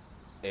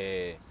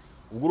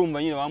 Ubwo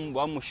urumva nyine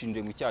bamushinje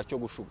ngo icyaha cyo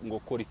gushuka ngo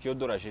corruption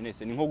de la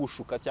jeunesse ni nko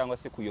gushuka cyangwa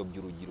se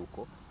kuyobya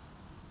urubyiruko,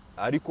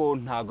 ariko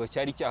ntago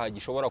cyari cyaha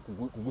gishobora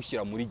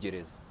kugushyira muri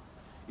gereza.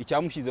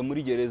 Icyamushyize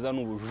muri gereza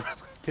n'ubujura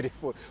bwa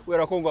telefone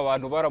wera ko ngo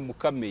abantu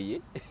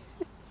baramukameye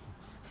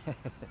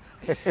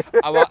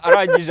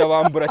arangije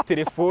abambura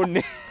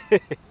telefone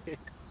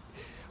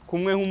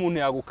kumwe nk'umuntu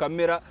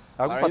yagukamera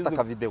agufata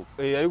ka video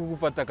ari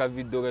gufata ka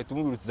video gahita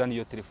umubwira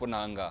iyo telefone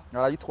anga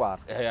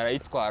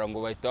arayitwara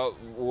ngo bahita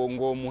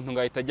ngo umuntu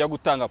ngahita ajya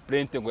gutanga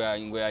plainte ngo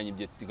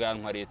yanyibye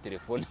tigantwariye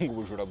telefone ngo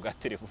ubujura bwa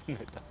telefone.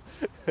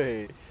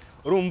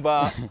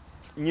 Urumva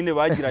nyine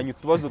bagiranye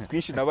utubazo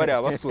twinshi na bari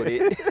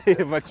abasore.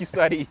 Macky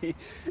Sall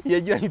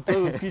yagiranye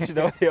utubazo twinshi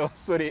na bari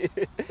abasore.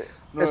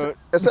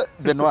 Ese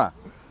Benoit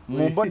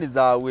mu mboni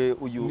zawe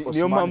uyu Ousmane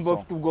niyo mpamvu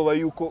afite ubwoba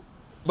yuko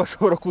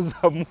bashobora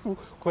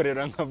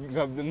kuzamukorera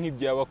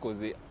nk'ibyo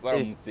yabakoze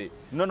baramutse.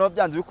 Noneho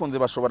byanze bikunze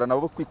bashobora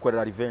nabo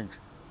kwikorera revenge.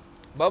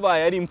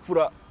 Babaye ari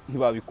imfura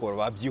ntibabikora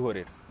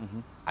babyihorera.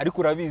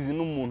 Ariko urabizi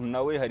n'umuntu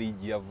nawe hari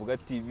igihe avuga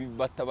ati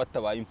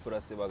batabaye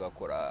imfura se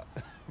bagakora.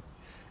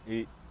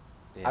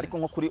 Ariko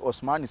nko kuri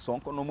Ousmane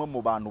Sonko numwe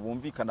mu bantu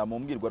bumvikana mu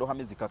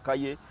mbwirwaruhame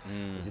zikakaye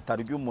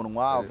zitarya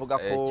umunwa avuga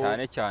ko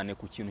cyane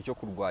ku kintu cyo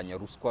kurwanya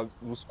ruswa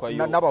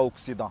n'aba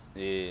Occident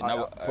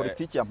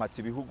politiki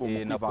yampatse ibihugu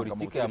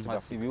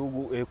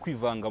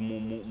kwivanga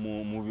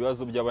mu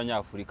bibazo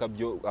by'abanyafurika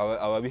byo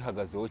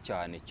ababihagazeho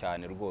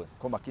cyane rwose.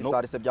 Ko Macky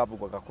Sall se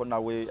byavugwaga ko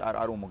nawe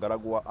ari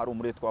umugaragu ari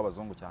umuretwa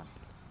w'abazungu cyane.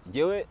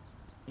 Ngewe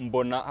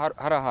mbona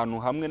hari ahantu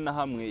hamwe na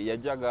hamwe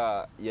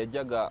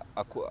yajyaga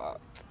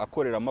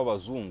akoreramo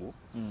abazungu,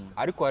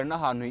 ariko hari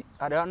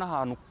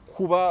n'ahantu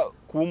kuba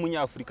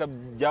umunyafurika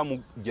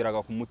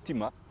byamugeraga ku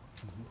mutima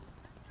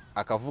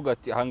akavuga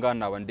ati ahangaha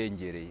naba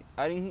ndengereye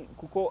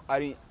kuko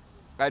ari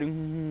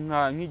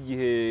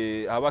nk'igihe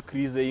haba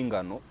crise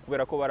y'ingano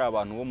kubera ko bari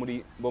abantu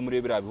bo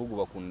muri biriya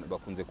bihugu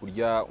bakunze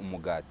kurya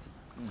umugati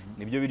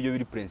nibyo biryo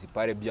biri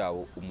principale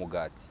byabo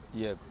umugati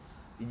yego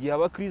igihe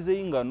haba crise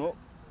y'ingano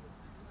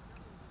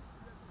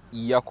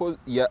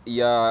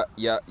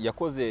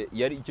yakoze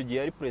icyo gihe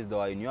yari perezida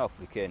wa Union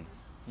Africaine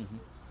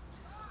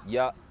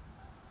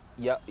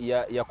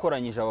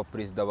yakoranyije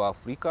abaperezida ba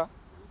Afurika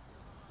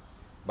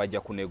bajya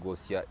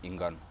kunegosiya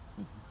ingano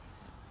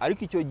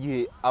ariko icyo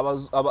gihe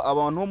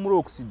abantu bo muri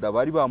Occident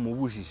bari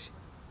bamubujije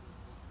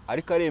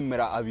ariko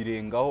aremera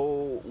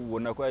abirengaho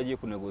ubona ko yagiye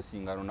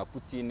kunegosiya ingano na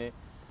Putin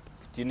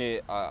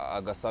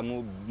agasa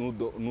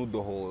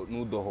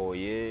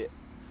n'udohoye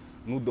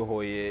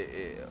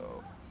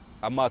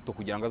amato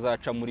kugira ngo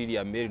azaca muri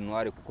iriya Mer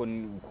Noire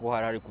kuko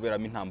hari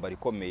kuberamo intambara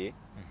ikomeye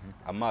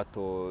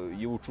amato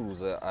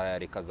y'ubucuruzi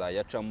areka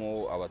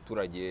azayacamo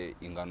abaturage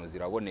ingano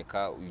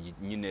ziraboneka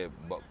nyine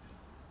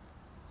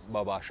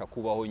babasha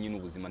kubaho nyine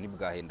ubuzima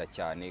ntibwahenda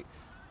cyane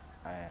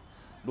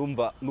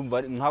numva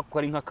nk'ako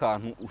ari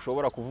nk'akantu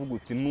ushobora kuvuga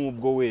uti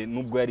nubwo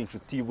yari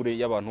inshuti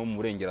y'abantu bo mu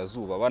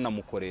burengerazuba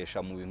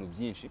banamukoresha mu bintu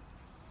byinshi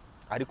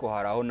ariko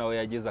hari aho nawe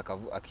yageze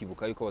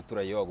akibuka yuko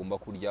abaturage bagomba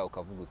kurya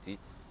ukavuga uti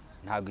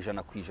ntabwo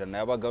 100%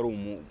 yabaga ari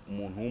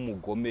umuntu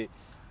w'umugome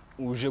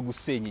uje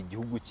gusenya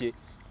igihugu cye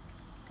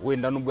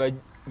wenda nubwo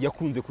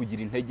yakunze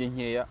kugira intege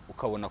nkeya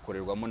ukabona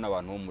akorerwamo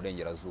n'abantu bo mu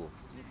burengerazuba.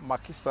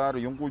 Macky Sall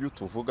uyu nguyu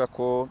tuvuga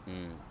ko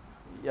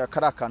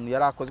kari akantu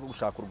yari akoze ko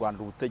gushaka u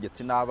Rwanda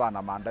ubutegetsi n'abana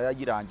manda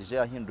yagirangije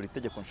yahindura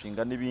itegeko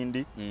nshinga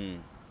n'ibindi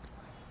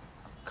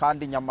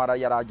kandi nyamara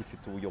yari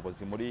agifite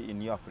ubuyobozi muri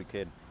Union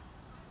Africaine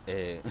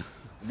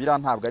bira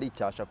ntabwo ari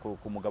icyasha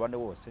ku mugabane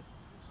wose.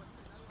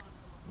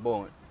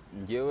 Bon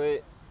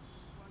ngewe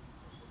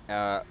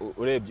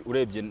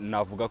urebye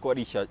navuga ko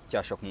ari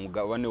icyasha ku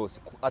mugabane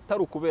wose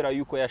atari ukubera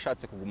yuko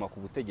yashatse kuguma ku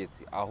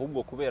butegetsi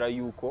ahubwo kubera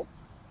yuko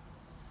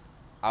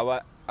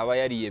aba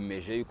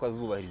yariyemeje yuko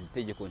azubahiriza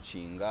itegeko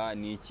nshinga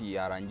n'iki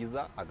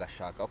yarangiza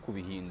agashaka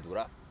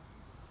kubihindura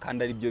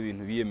kandi ari byo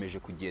bintu biyemeje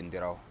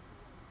kugenderaho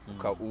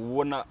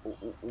ubona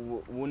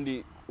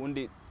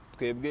ubundi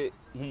twebwe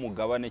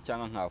nk'umugabane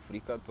cyangwa nka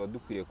Afurika tuba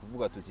dukwiriye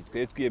kuvuga tuti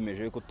twe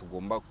twiyemeje yuko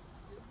tugomba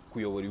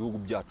kuyobora ibihugu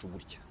byacu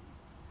gutya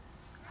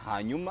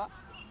hanyuma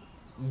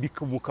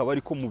mukaba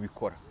ariko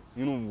mubikora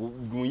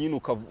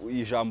nyine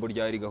ijambo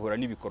ryawe rigahura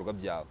n'ibikorwa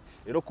byawe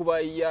rero kuba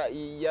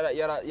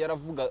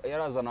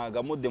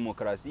yarazanagamo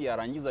demokarasi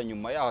yarangiza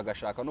nyuma yaho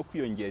agashaka no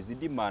kwiyongeza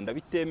indi manda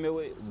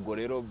bitemewe ubwo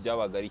rero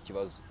byabaga ari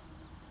ikibazo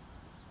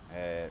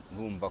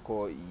numva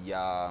ko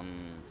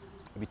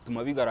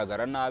bituma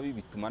bigaragara nabi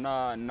bituma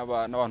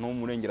n'abantu bo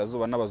mu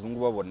burengerazuba n'abazungu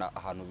babona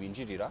ahantu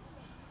binjirira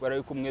kubera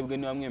yuko mwebwe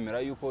niba mwemera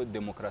yuko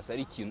demokarasi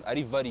ari ikintu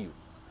ari value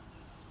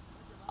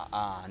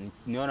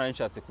niyo nari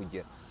nshatse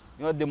kugera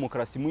niba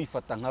demokarasi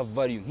muyifata nka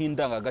value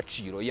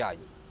nk'indangagaciro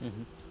yanyu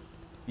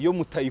iyo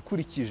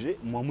mutayikurikije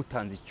muba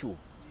mutanze icyuho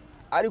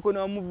ariko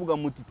niba muvuga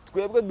muti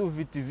twebwe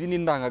dufite izindi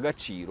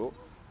ndangagaciro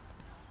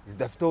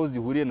zidafite aho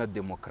zihuriye na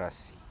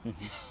demokarasi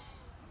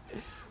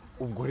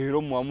ubwo rero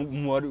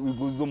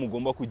zo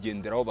mugomba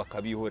kugenderaho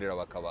bakabihorera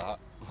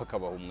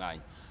bakabaha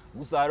umwanya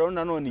gusa rero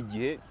nanone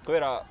igihe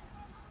kubera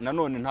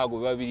nanone ntago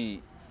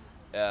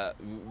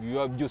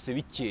biba byose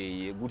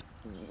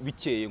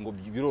bikeye ngo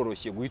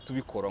biroroshye guhita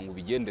ubikora ngo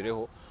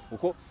bigendereho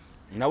kuko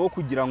nabo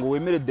kugira ngo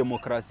wemere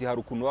demokarasi hari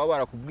ukuntu baba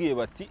barakubwiye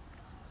bati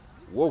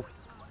wowe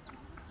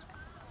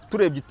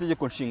turebye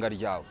itegeko nshinga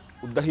ryawe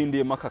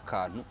udahinduyemo aka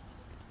kantu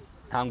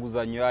nta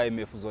nguzanyo ya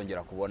IMF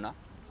uzongera kubona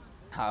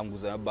nta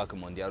nguzanyo ya Banki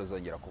Mondiale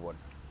uzongera kubona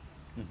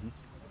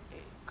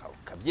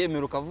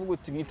kabyemera ukavuga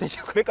uti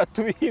mwitegeko reka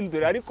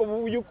tubihindure ariko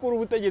mu by'ukuri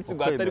ubutegetsi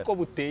bwatari ko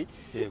buteye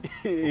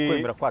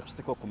ukwemera kwacu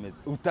siko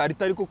kumeze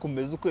utari ko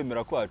kumeze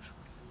ukwemera kwacu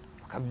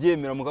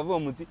kabyemera mukavuga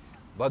muti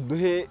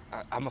baduhe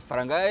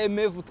amafaranga ya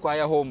IMF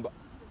twayahomba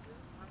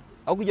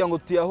aho kugira ngo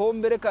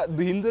tuyahombe reka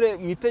duhindure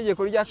mu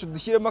itegeko ryacu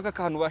dushyiremo aka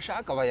kantu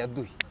bashaka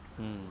bayaduhe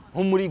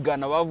nko muri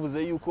Ghana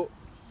bavuze yuko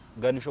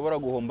Ghana ishobora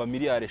guhomba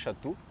miliyari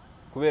 3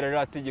 kubera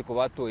rya tegeko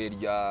batoye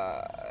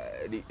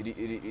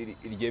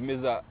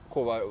ryemeza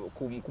ko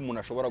umuntu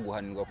ashobora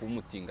guhanirwa kuba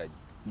umutinganyi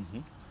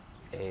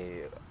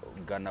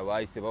Ghana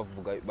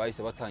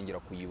bahise batangira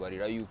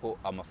kuyibarira yuko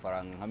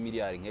amafaranga nka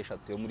miliyari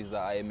nk'eshatu yo muri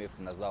za IMF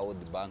na za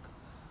World Bank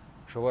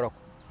ashobora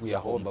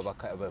kuyahomba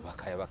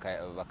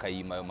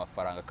bakayima ayo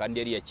mafaranga kandi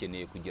yari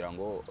yakeneye kugira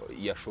ngo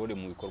iyashore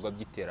mu bikorwa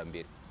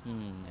by'iterambere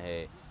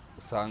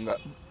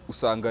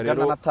usanga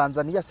rero na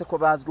Tanzania se ko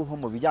bazwiho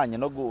mu bijyanye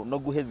no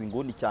guheza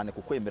inguni cyane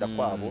ku kwemera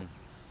kwabo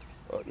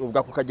ubwo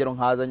ako kagero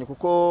nkazanye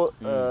kuko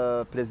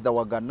perezida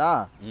wa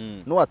Ghana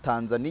n'uwa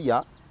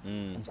Tanzania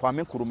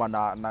Kwame Nkrumah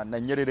na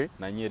Nyerere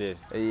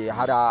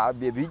hari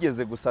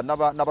bigeze gusa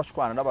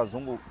n'abashwana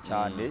n'abazungu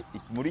cyane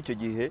muri icyo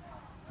gihe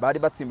bari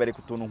batsimbare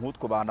ku tuntu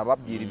nk'utwo bana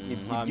babwira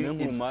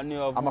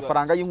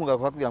amafaranga y'inkunga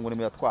kugira ngo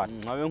nimuyatware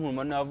Kwame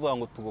Nkrumah ni avuga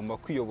ngo tugomba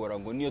kwiyobora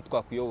ngo niyo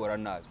twakwiyobora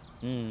nabi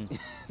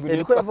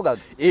niko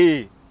yavugaga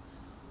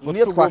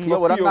niyo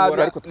twakiyobora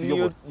nabi ariko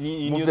twiyobora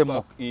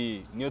muvemo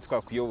niyo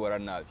twakuyobora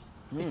nabi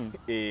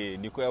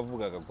niko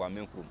yavugaga kwa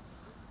Menkuru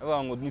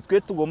avuga ngo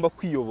nitwe tugomba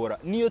kwiyobora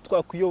niyo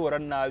twakuyobora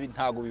nabi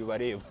ntago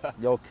bibareba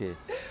okay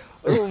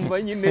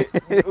urumva nyine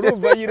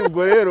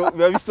ubwo rero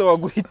biba bisaba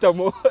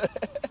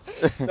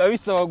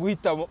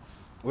guhitamo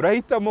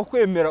urahitamo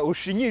kwemera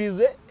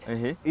ushinyirize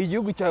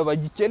igihugu cyawe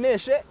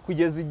bagikeneshe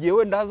kugeza igihe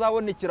wenda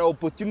hazabonekera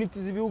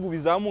opportunities z'ibihugu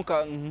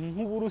bizamuka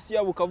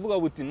nk'Uburusiya bukavuga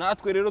buti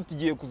natwe rero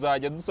tugiye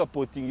kuzajya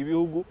dusapotinga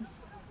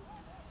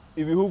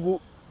ibihugu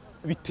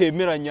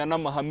bitemeranya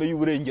n'amahame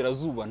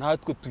y'uburengerazuba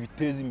natwe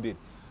tubiteze imbere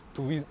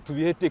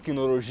tubihe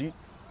technology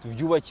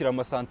tubyubakira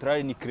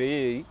amasantrale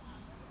nucléaire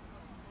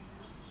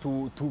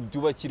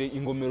tubyubakire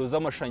ingomero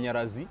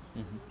z'amashanyarazi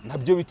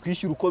nabyo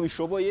bitwishyura uko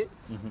bishoboye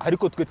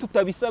ariko twe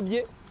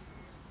tutabisabye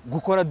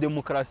gukora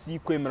demokarasi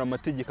kwemera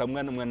amategeko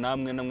amwe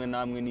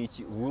namwe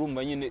niki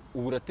urumva nyine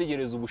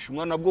uburategereza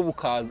ubushinwa nabwo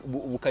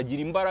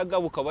bukagira imbaraga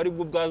bukaba ari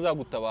bwo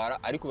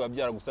bwazagutabara ariko biba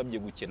byaragusabye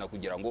gukena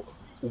kugira ngo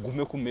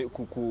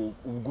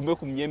ugume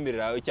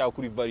kumyemerera yawe cyangwa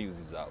kuri values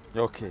zawe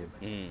okay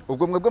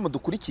ubwo mwebwe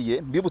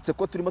mudukurikiye mbibutse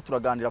ko turimo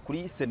turaganira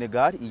kuri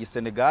Senegal iyi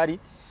Senegal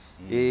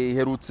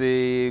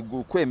iherutse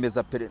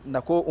kwemeza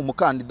nako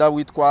umukandida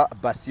witwa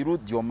Bassirou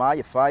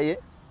Diomaye Faye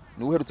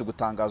niwe uherutse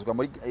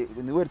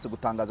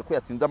gutangaza ko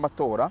yatsinze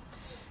amatora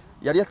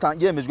yari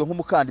yemejwe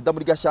nk'umukandida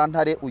muri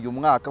Gashyantare uyu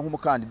mwaka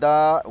nk'umukandida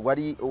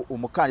wari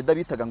umukandida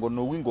bitaga ngo ni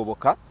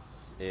uw'ingoboka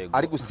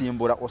ari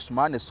gusimbura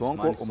Ousmane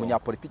Sonko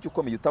umunyapolitiki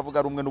ukomeye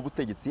utavuga rumwe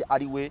n'ubutegetsi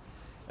ari we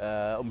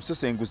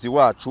umusesenguzi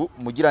wacu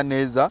mugira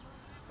neza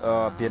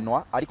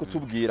Benoit ariko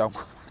tubwira ngo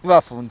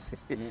bafunze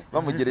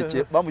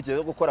bamugerekeye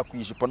gukora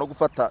kwijipo no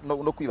gufata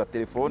no kwiba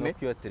telefone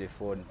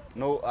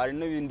no ari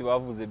n'ibindi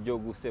bavuze byo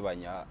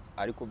gusebanya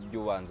ariko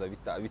byubanza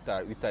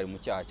bitari mu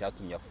cyaha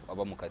cyatumye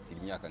abamukatira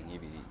imyaka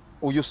nk'ibiri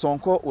uyu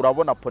Sonko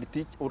urabona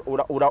politiki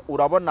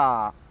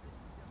urabona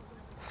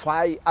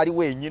Faye ari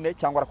wenyine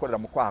cyangwa arakorera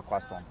mu kwaha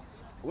kwa Sonko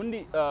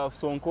undi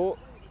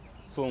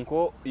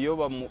Sonko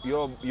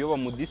iyo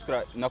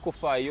bamudescribe nako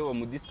Faye iyo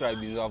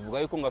bamudescribe bavuga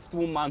yuko ngo afite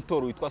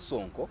umumantoro witwa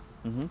Sonko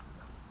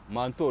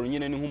mantoro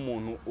nyine ni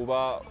nk'umuntu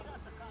uba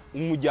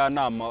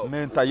umujyanama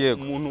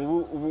umuntu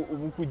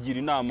ubu kugira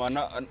inama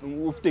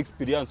ufite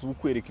experience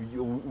ubukwereka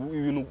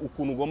ibintu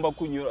ukuntu ugomba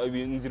kunyura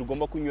inzira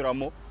ugomba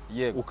kunyuramo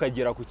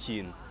ukagera ku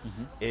kintu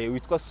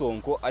witwa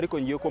Sonko ariko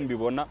ngiye ko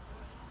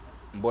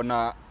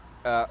mbona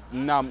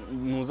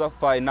nuza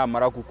Faye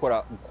namara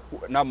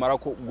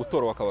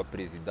gutorwa akaba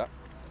president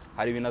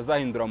hari ibintu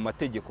azahindura mu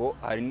mategeko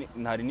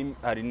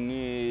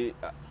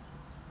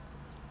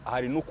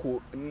hari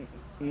nuko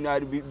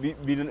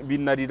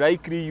binari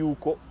likely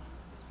yuko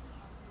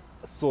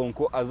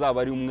Sonko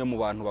azaba ari umwe mu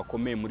bantu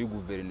bakomeye muri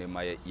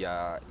guverinoma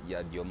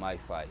ya Diomaye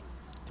Faye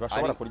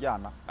bashobora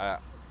kuryana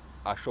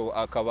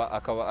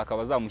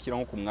akaba azamushyira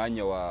nko ku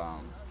mwanya wa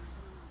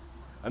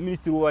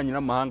minisitiri w'ububanyi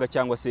n'amahanga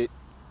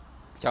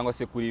cyangwa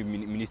se kuri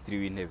minisitiri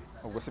w'intebe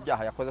ubwo se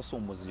byaha yakoze si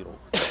umuziro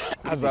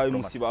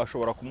azabimusiba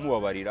ashobora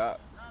kumubabarira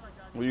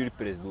muri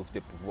perezida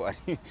ufite pouvoir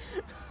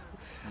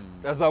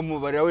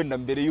azamubarira wenda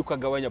mbere yuko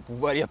agabanya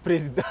pouvoir ya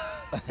president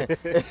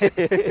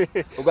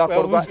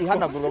ugakorwa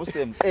ihanagurwa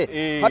busema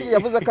hari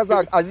yavuze ko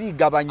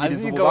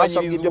azigabanyiriza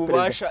ububasha bw'ibyo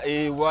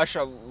president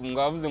ububasha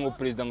ngavuze ngo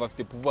president ngo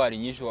afite pouvoir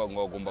nyinshi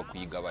ngo agomba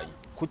kuyigabanya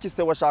kuki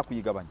se washaka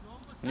kuyigabanya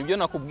nibyo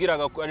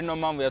nakubwiraga ko ari no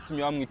mpamvu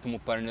yatumye bamwita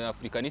umuparlament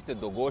africaniste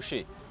de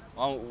gauche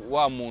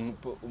wa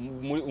muntu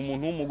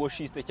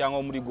w'umugoshiste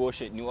cyangwa muri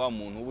gauche ni wa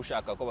muntu uba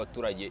ushaka ko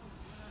abaturage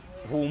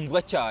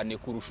bumva cyane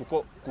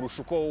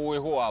kurusha uko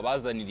woweho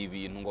wabazanira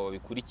ibintu ngo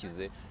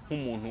babikurikize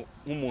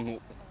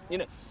nk'umuntu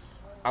nyine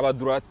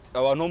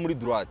abantu muri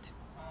droite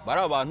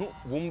bari abantu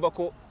bumva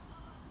ko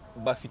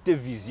bafite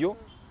vision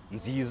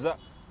nziza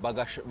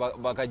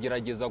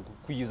bakagerageza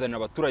kuyizana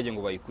abaturage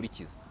ngo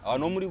bayikurikize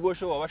abantu muri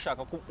gauche baba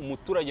bashaka ko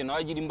umuturage nawe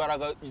agira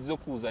imbaraga zo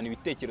kuzana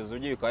ibitekerezo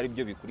bye bikaba ari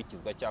byo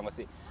bikurikizwa cyangwa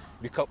se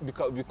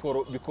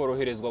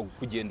bikoroherezwa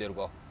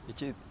kugenderwaho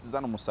iki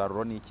zana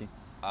umusaruro ni iki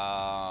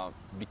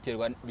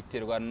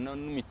biterwa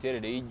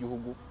n'imiterere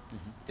y'igihugu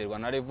biterwa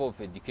na level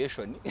of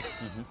education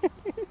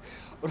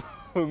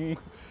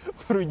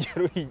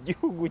urugero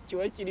igihugu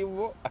kiba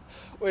kirimo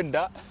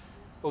wenda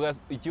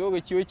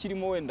ikibazo kiba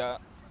kirimo wenda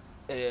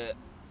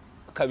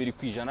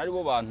 2%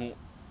 aribo bantu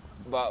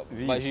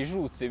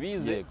bajijutse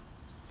bize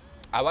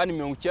abandi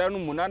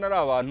 98 ari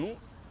abantu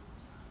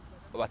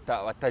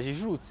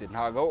batajijutse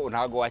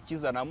ntago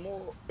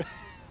wakizanamo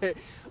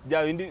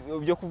bya bindi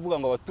byo kuvuga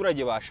ngo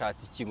abaturage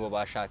bashatse iki ngo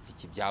bashatse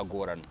iki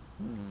byagorana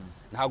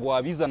ntago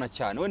wabizana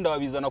cyane wenda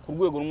wabizana ku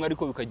rwego rumwe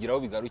ariko bikagiraho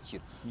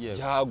bigarukira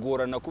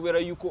byagorana kubera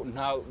yuko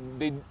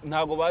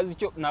ntago bazi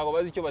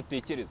icyo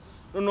batekereza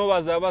noneho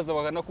baza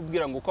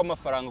bakanakubwira ngo ko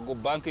amafaranga ngo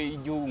banki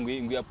y'igihugu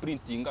ngo ya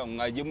printinga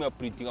mwagiye mu ya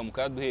printinga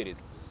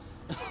mukayaduhereza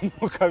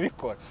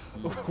mukabikora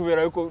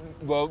kubera yuko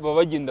baba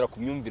bagendera ku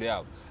myumvire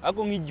yabo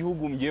ariko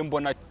nk'igihugu ngiye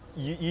mbona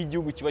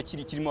y'igihugu kiba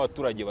kirimo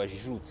abaturage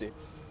bajijutse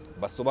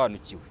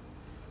basobanukiwe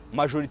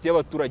majority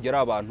y'abaturage ari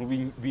abantu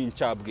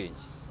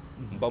b'incabwenge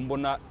mba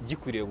mbona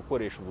gikwiriye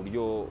gukoresha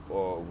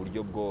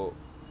uburyo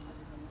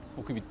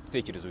uko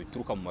ibitekerezo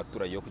bituruka mu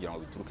baturage kugira ngo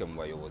bituruke mu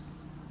bayobozi.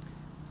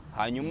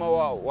 Hanyuma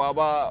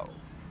waba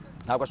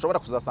ntabwo ashobora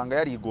kuzasanga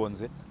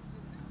yarigonze.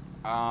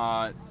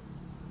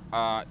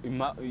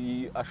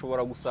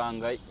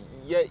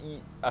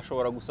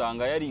 ashobora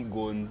gusanga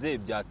yarigonze,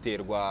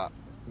 byaterwa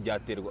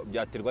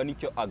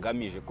n'icyo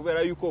agamije,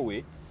 kubera yuko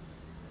we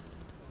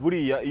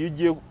buriya iyo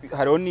ugiye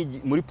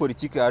muri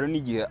politiki hari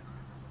n'igihe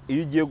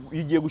iyo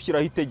ugiye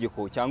gushyiraho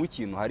itegeko cyangwa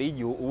ikintu, hari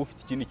igihe uba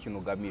ufite ikindi kintu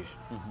ugamije.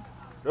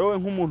 Rero we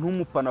nk'umuntu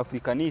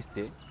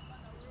w'umupanafricaniste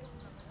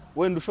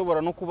wenda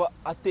ushobora no kuba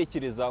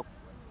atekereza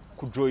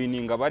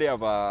kujoyininga bariya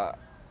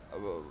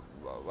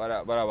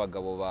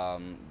abagabo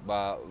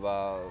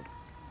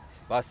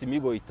ba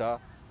Simigoita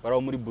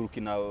bari muri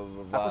Burkina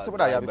ba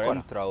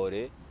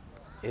Traoré,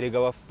 erega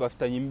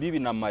bafitanye imbibi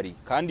na Mali,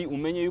 kandi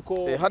umenye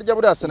yuko harya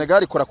buriya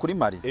Senegal ikora kuri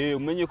Mali.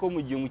 Umenye ko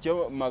mu gihumbi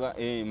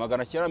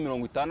magana cyenda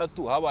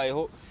 1960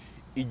 habayeho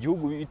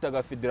igihugu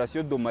bitaga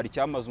Federation de Mali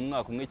cyamaze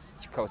umwaka umwe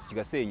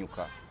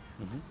kigasenyuka.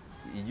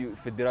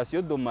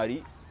 Federation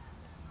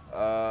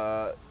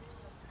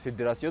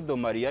de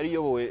Mali yari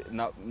yobowe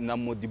na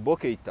Modibo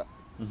Keita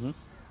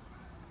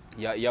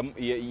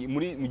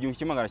muri mu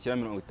gihumbi magana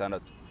cyenda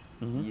 1960.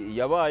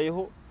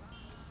 Yabayeho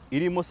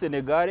irimo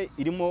Senegal,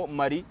 irimo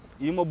Mali,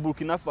 irimo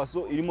Burkina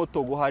Faso, irimo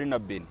Togo hari na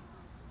Benin.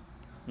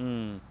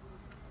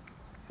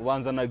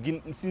 Ubanza na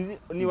sinzi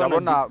niba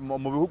ndabona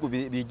mu bihugu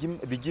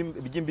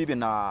bijimbibi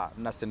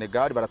na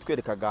Senegal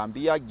baratwereka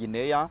Gambia,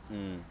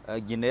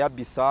 Guinea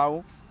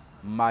Bissau,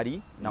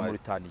 Mali na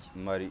Mauritania.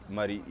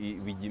 Mali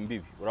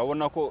bijimbibi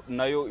urabona ko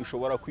nayo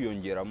ishobora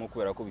kwiyongeramo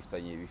kubera ko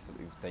bifitanye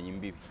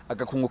imbibi.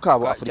 Agakungu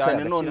kabo Afrika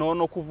cyane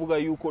no kuvuga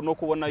yuko no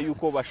kubona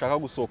yuko bashaka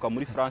gusohoka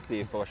muri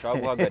France, bashaka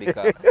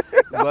guhagarika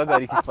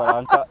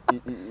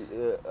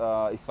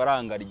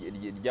ifaranga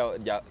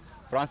rya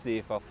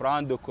France,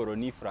 franc de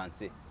colonie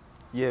français,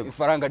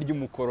 ifaranga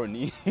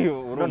ry'umukoloni.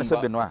 None se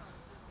Benoit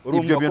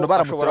ibyo bintu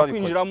baramutse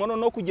kwinjiramo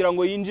no kugira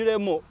ngo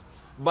yinjiremo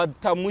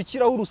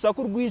batamukiraho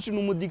urusaku rwinshi,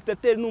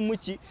 n'umudictateur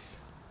n'umuki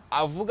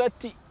avuga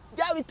ati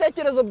bya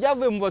bitekerezo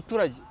byavuye mu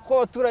baturage, ko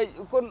abaturage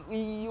ko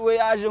we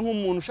yaje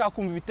nk'umuntu ushaka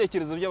kumva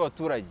ibitekerezo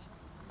by'abaturage.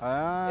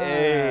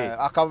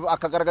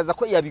 Akagaragaza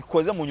ko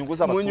yabikoze mu nyungu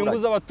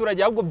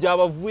z'abaturage, ahubwo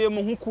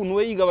byabavuyemo nk'ukuntu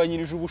we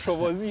yigabanyirije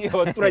ubushobozi,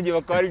 abaturage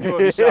bakaba ari byo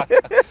babishaka,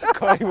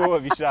 bakaba ari bo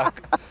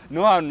babishaka.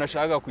 No hantu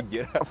nashaka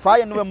kugera.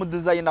 Faye niwe mu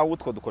designer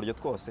w'utwo dukoryo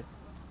twose.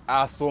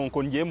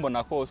 Sonko ngiye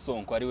mbona ko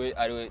Sonko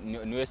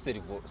niwe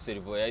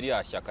servo yari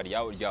yashyaka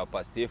rya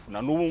Pastef,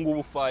 na n'ubu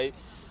ngubu Faye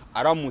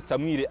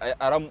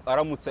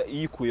aramutse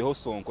yikuyeho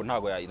Sonko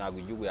ntago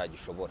igihugu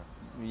yagishobora.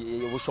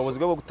 Ubushobozi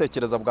bwo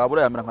gutekereza bwa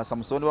buriya yamera nka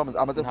Samusoni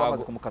amaze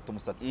kumukata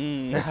umusatsi.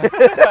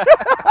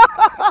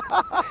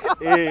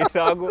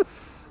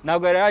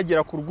 Ntago yari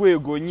yagera ku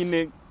rwego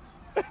nyine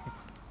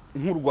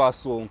nk'urwa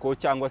Sonko,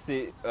 cyangwa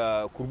se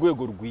ku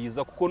rwego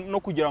rwiza, kuko no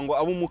kugira ngo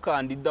abe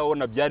umukandida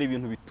wona byari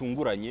ibintu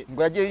bitunguranye.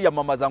 Ngo yagiye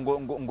yiyamamaza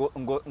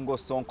ngo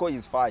Sonko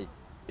is Faye.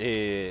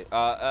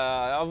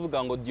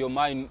 Avuga ngo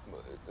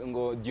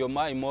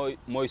Diomaye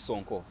Moi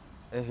Sonko.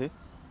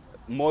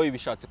 Moi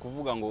bishatse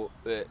kuvuga ngo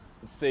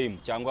same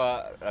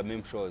cyangwa la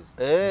même chose.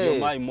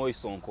 Diomaye Moi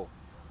Sonko.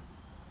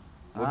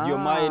 Ngo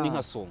Diomaye ni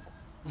nka Sonko.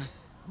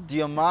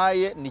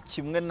 Diomaye ni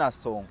kimwe na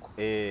Sonko.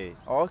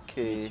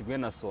 Okay. Ni kimwe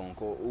na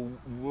Sonko.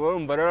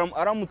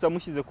 Aramutse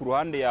amushyize ku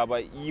ruhande yaba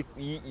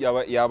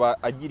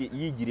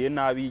yigiriye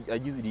nabi,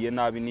 agiziriye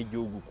nabi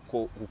n'igihugu,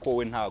 kuko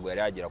we ntago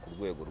yari yagera ku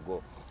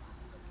rwego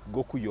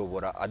rwo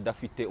kuyobora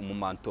adafite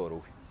umumantoro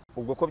we.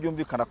 Ubwo ko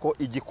byumvikana ko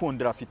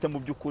igikundira afite mu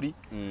by'ukuri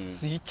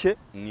sike,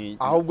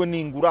 ahubwo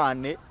ni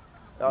ingurane.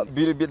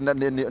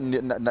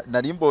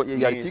 Narimbo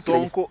ya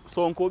article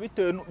Sonko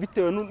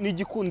bitewe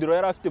n'igikundiro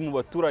yari afite mu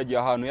baturage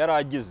ahantu yari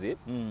ageze,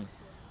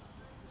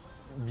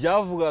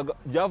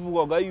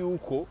 byavugwaga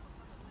yuko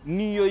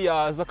niyo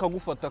yaza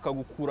akagufata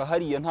akagukura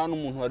hariya nta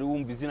n'umuntu wari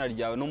wumva izina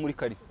ryawe, no muri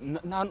karisi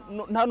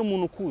nta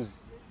n'umuntu ukuzi.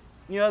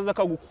 Niyo yaza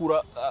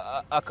akagukura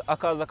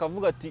akaza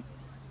akavuga ati,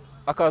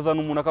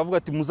 akazana umuntu akavuga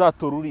ati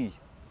muzatora uriya,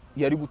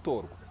 yari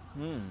gutorwa.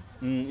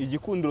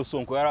 Igikundiro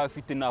Sonko yari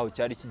afite naho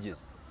cyari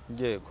kigeze,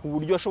 ku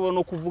buryo ashobora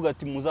no kuvuga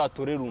ati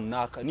muzatore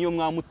runaka, niyo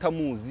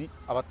mwamutamuzi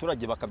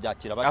abaturage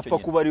bakabyakira batyo. Apfa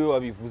kuba ari we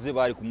wabivuze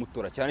bari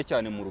kumutora, cyane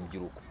cyane mu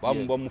rubyiruko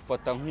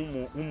bamufata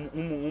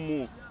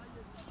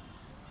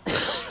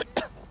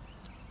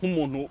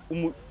nk'umuntu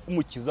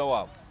umukiza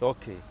wabo.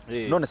 Okay.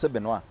 None se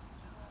Benoit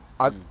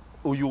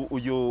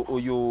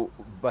uyu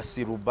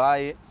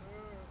Basirubaye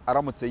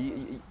aramutse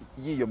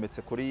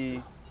yiyometse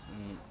kuri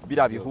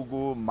bira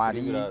bihugu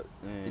Mali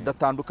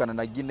idatandukana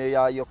na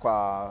Guinea yo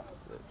kwa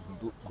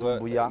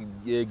Dumbuya,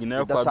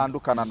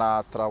 idatandukana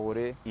na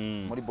Traoré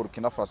muri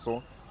Burkina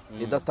Faso,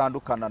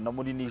 idatandukana na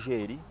muri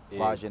Niger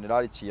kwa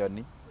General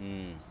Chiani,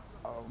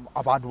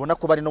 abantu bona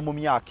ko bari no mu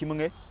myaka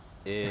imwe.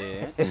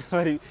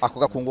 Ako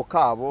gakungu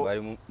kabo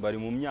bari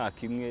mu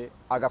myaka imwe,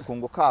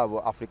 agakungu kabo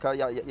Afrika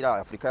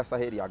ya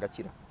Sahel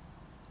yagakira.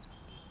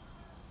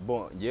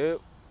 Bon, je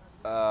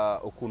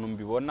ukuntu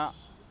mbibona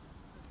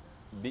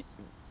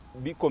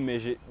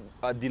bikomeje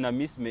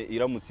dynamisme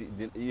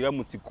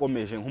iramutse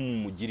ikomeje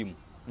nk'umugirimo,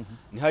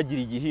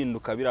 ntihagire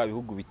igihinduka biriya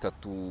bihugu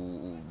bitatu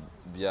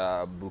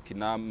bya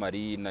Burkina,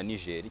 Mali na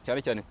Niger,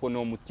 cyane cyane kuko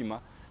niwo mutima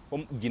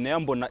Guinea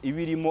mbona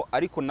ibirimo,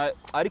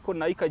 ariko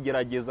nayo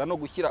ikagerageza no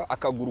gushyira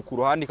akaguru ku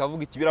ruhande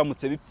kavuga iti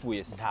biramutse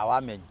bipfuye se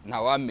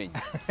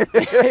ntawamenya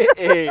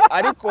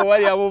ariko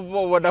bari abo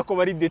babona ko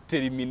bari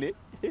determine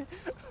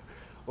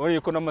oye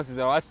ko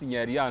n'amasezerano basinye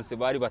alliance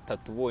bari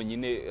batatu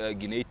bonyine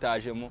Guinea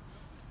itajemo.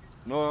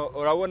 No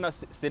urabona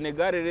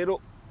Senegal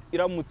rero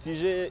iramutse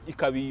ije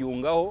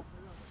ikabiyungaho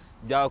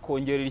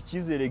byakongerera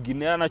icyizere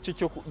Guinea nacyo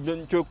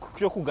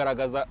cyo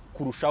kugaragaza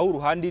kurushaho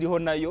uruhande iriho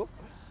nayo.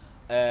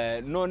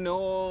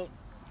 Noneho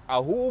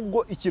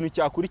ahubwo ikintu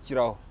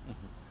cyakurikiraho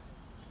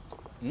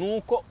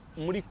nuko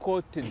muri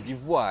Cote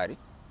d'Ivoire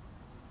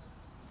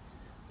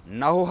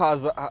naho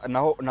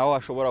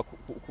hashobora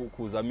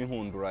kuzamo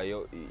inkundura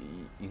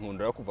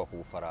yo kuva ku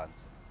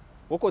Bufaransa.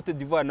 Kuko Cote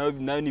d'Ivoire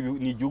nayo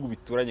ni igihugu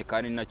bituranye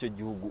kandi nacyo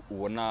gihugu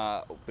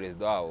ubona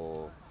perezida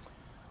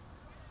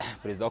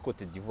wa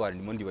Cote d'Ivoire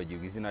ndimo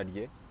ndibagirwa izina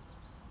rye,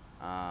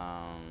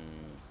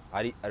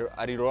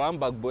 ari Laurent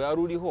Gbagbo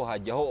yari uriho,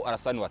 hajyaho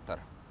Alassane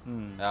Ouattara.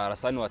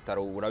 Alassane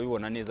Ouattara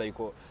urabibona neza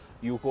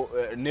yuko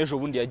nejo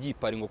bundi yagiye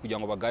Paris ngo kugira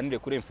ngo baganire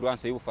kuri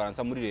influence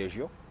y'Ubufaransa muri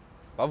region,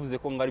 bavuze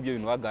ko ngari byo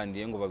bintu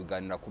baganiriye ngo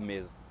babiganira ku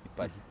meza i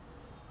Paris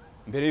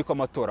mbere yuko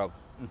amatora aba.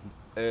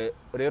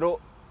 Rero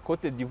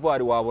Cote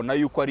d'Ivoire wabona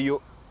yuko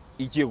ariyo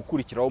igiye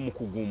gukurikiraho mu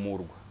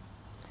kugumurwa.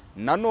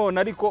 Nanone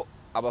ariko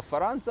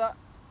Abafaransa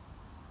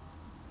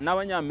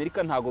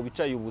n'Abanyamerika ntago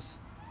bicaye ubusa.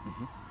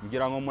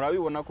 Ngira ngo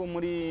murabibona ko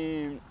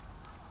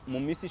mu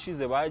minsi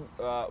ishize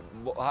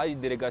hari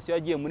delegation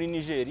yagiye muri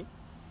Niger,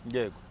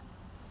 yego,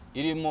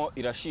 irimo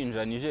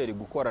irashinja Niger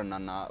gukorana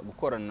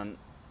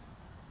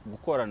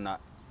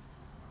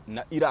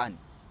na Iran,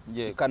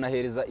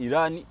 ikanahereza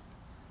Iran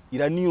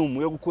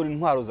uranium yo gukora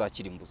intwaro za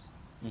kirimbuzi.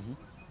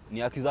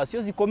 Ni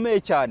accusation zikomeye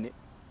cyane.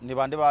 Ni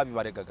bande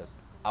babibaregagaza?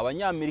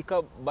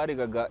 Abanyamerika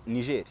baregaga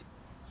Niger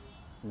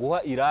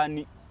guha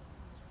Iran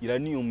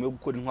uranium yo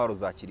gukora intwaro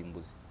za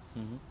kirimbuzi.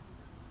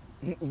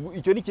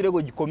 Icyo ni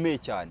kirego gikomeye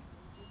cyane.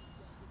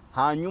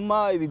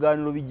 Hanyuma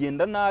ibiganiro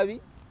bigenda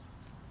nabi,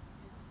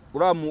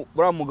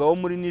 uriya mugabo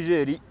muri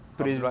Niger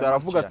perezida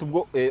aravuga ati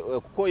ubwo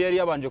kuko yari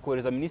yabanje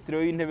kohereza minisitiri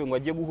w'intebe ngo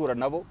ajye guhura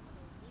nabo,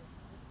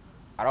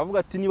 aravuga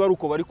ati niba ari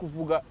uko bari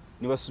kuvuga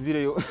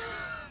nibasubireyo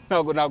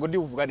ntago ndi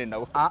buvugane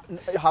nabo.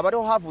 Haba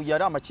ariho havuye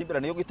ari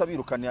amakimbirane yo guhita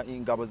birukana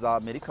ingabo za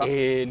Amerika.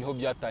 Niho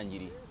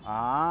byatangiriye.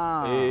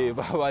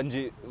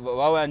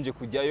 Babanje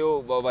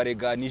kujyayo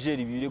barega Niger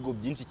ibirego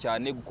byinshi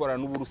cyane gukorana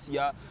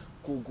n'Uburusiya,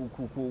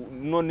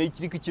 none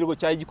ikirego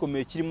cyari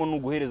gikomeye kirimo no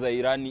guhereza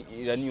Iran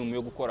uranium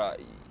yo gukora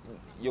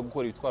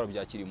ibitwaro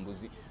bya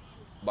kirimbuzi.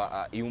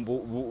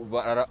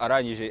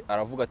 Arangije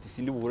aravuga ati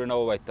sindi buhure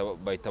nabo,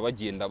 bahita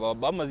bagenda.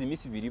 Bamaze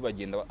iminsi 2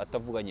 bagenda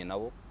atavuganye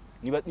nabo,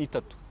 niba ni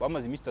 3,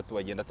 bamaze iminsi 3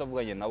 bagenda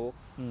atavuganye nabo.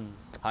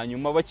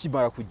 Hanyuma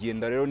bakimara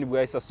kugenda rero nibwo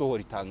yahise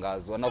asohora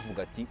itangazo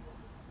anavuga ati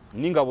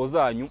n'ingabo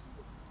zanyu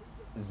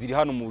ziri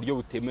hano mu buryo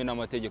butemewe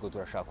n'amategeko,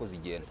 turashaka ko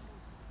zigenda.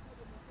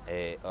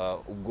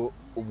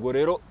 Ubwo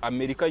rero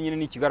Amerika nyine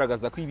ni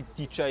kigaragaza ko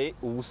ibiticaye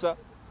ubusa.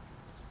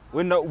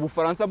 Wenda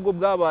Ubufaransa bwo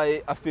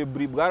bwabaye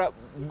afebri,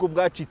 bwo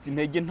bwacitse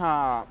intege,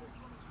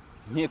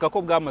 nkeka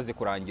ko bwamaze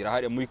kurangira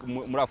hari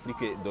muri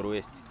Afrique de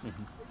l'Ouest.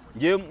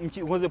 Ngiye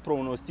nkoze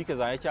pronostic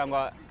zaye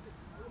cyangwa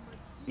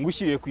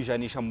ngushyiriye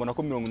kwijanisha mbona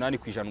ko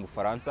 80%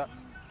 Ubufaransa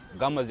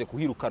bwamaze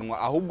kuhirukanwa,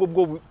 ahubwo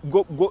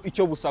bwo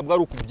icyo busabwa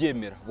ari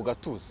ukubyemera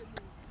bugatuza.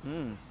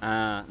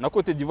 Na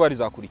Cote d'Ivoire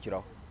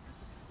izakurikiraho.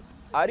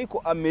 Ariko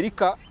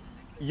Amerika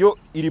yo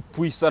iri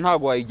puisa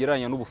ntago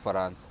wayigeranya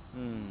n'Ubufaransa.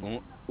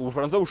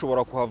 Ubufaransa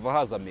bushobora kuhava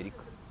haza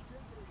Amerika,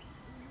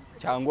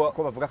 cyangwa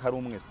ko bavuga ko ari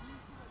umwe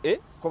se.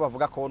 Ko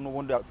bavuga ko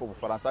n'ubundi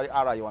Ubufaransa ari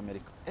arayo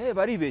Amerika.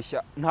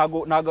 Baribeshya,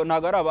 ntago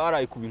ari aba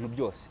arayi ku bintu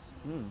byose.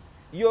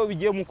 Iyo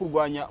bigiye mu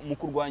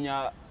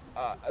kurwanya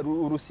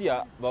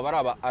Urusiya baba ari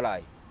aba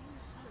arayi.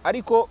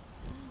 Ariko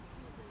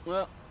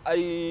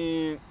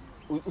ari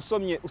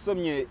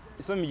usomye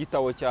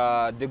igitabo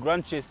cya The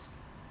Grand Chess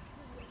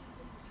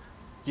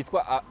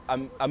kitwa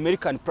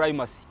American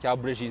Primacy cya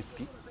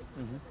Brzezinski,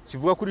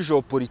 kivuga kuri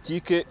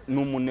geopolitique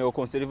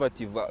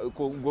n'umuneo-conservative.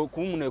 Kuba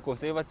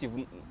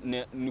umuneo-conservative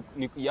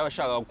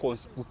yabashaka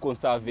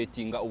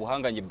guconservatinga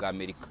ubuhangange bwa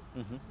Amerika.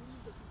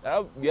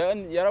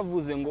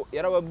 Yaravuze ngo,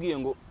 yarababwiye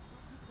ngo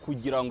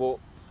kugira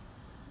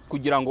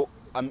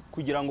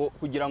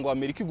ngo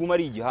Amerika iguma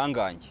ari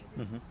igihangange,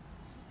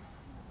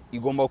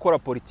 igomba gukora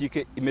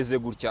politike imeze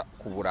gutya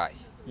ku Burayi.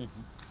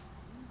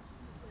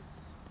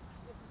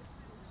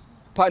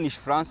 Punish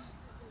France,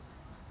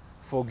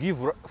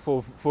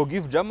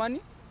 forgive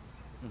Germany,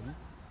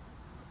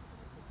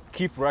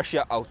 keep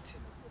Russia out.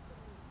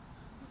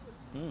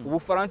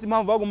 Ubufaransa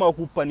impamvu bagomba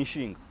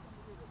kupanishinga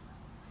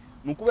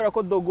nukubera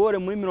ko De Gaulle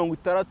muri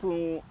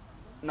 60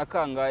 na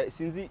kangahe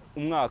sinzi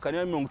umwaka,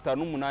 niba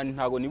 58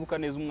 ntago nibuka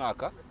neza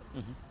umwaka,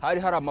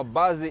 hari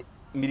amabaze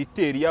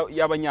militaire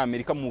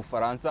y'Abanyamerika mu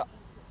Bufaransa,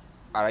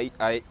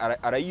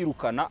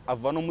 arayirukana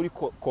ava no muri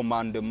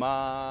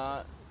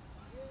commandement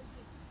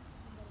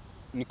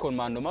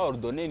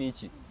ordonné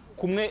niki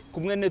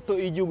kumwe neto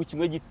y'igihugu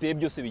kimwe giteye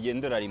byose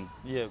bigendera rimwe.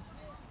 Yego.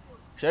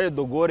 Charles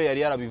de Gaulle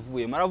yari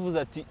yarabivuye maravuze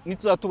ati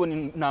nituzatubona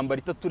intambara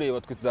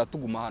itatureba twe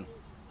tuzatuguma hano.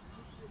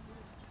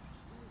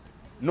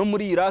 No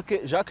muri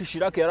Iraq Jacques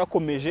Chirac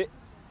yarakomeje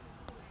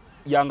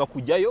yanga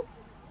kujyayo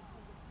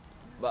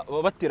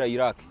batera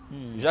Iraq.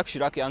 Jacques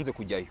Chirac yanze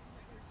kujyayo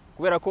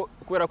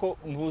kubera ko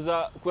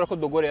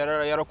de Gaulle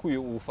yarakuye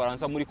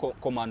Ubufaransa muri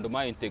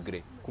commandement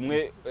intégré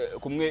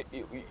kumwe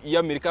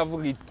y'Amerika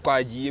avuga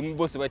twagiye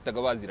bose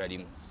bahitaga bazira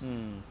rimwe.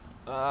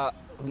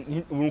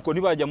 Nuko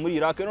ntibajya muri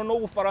Iraq no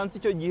Ubufaransa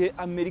icyo gihe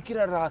Amerika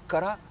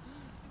irarakara.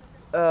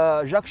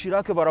 Jacques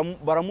Chirac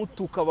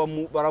baramutuka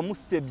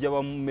baramusebya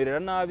bamumerera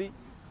nabi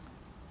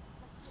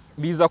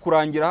biza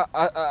kurangira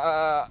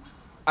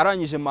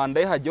arangije manda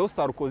ye hajyaho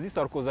Sarkozy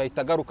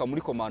ahita agaruka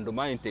muri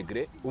commandement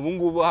intégré. Ubu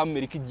ngubu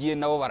Amerika igiye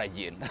nabo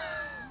baragenda.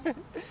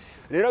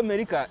 Rero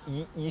Amerika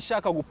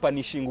yishaka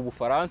gupanishinga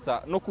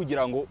Ubufaransa no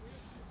kugira ngo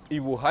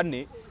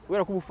ibuhane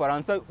kubera ko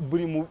Ubufaransa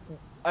buri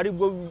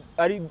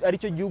ari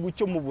cyo gihugu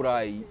cyo mu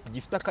Burayi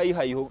gifite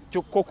akayihayiho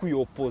cyo ko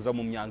kuyopoza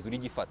mu myanzuro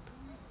igifata.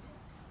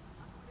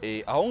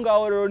 Aho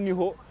ngaho rero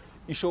niho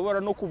ishobora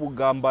no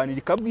kubugambanira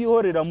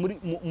ikabwihorera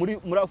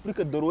muri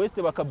Afrique de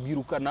l'Ouest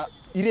bakabwirukana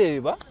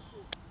ireba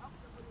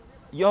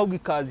yaho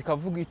gikazi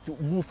kavuga iti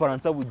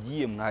Ubufaransa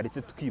bugiye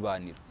mwaretse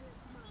tukibanira.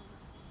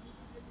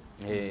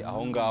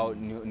 Aho ngaho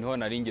niho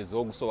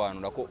naringezeho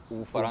gusobanura ko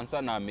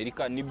Ubufaransa na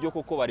Amerika nibyo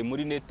koko bari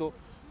muri neto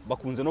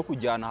bakunze no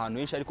kujyana ahantu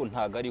henshi ariko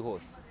ntago ari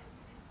hose.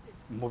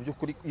 Mu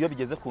by'ukuri iyo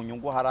bigeze ku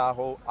nyungu hari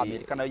aho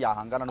Amerika nayo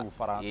yahangana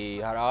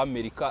n'Ubufaransa. Hari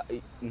Amerika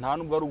nta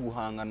nubwo ari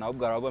uguhangana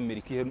ahubwo ari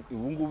Amerika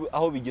ubu ngubu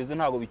aho bigeze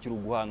ntago bikiri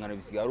uguhangana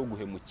bisigaye ari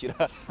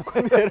uguhemukira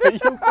kubera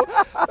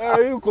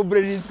yuko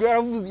Brexit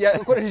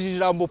yakoresheje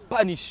ijambo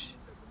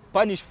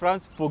punish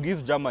France,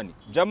 forgive Germany.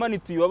 Germany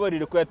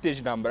tuyibabarire ko yateje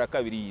intambara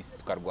kabiri y'isi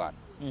tukarwana.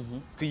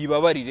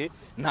 Tuyibabarire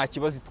nta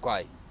kibazo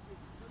itwaye.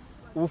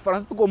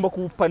 Ubufaransa tugomba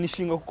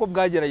kubupanishinga kuko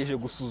bwagerageje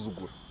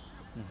gusuzugura.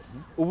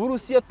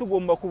 Uburusiya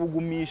tugomba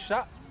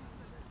kubugumisha,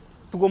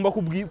 tugomba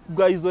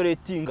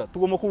kubwaizoletinga,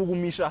 tugomba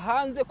kubugumisha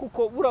hanze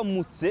kuko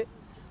buramutse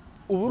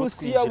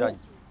Uburusiya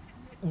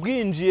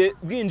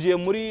bwinjiye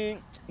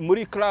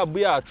muri club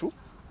yacu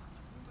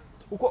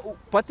uko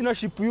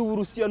partnership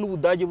y'Uburusiya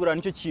n'Ubudage burana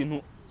nicyo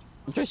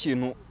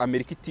kintu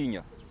Amerika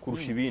itinya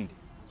kurusha ibindi,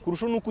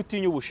 kurusha nuko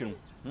utinya Ubushinwa.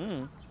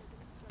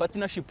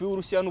 Partnership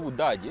y'Uburusiya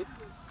n'Ubudage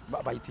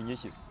bayitinya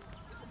iki?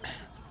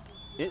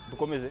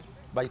 Dukomeze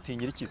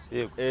bayitinyira iki?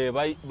 Yego.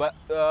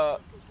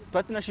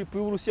 Partnership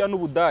y'Uburusiya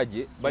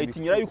n'Ubudage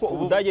bayitinyira yuko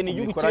Ubudage ni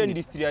igihugu kiri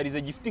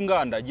industrialize gifite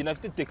inganda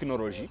ginafite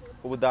technology.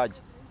 Ubudage.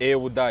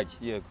 Ubudage.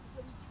 Yego.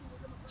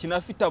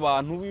 Kinafite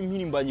abantu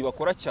b'impirimbanyi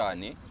bakora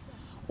cyane.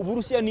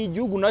 Uburusiya ni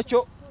igihugu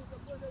nacyo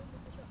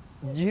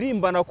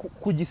gihirimbana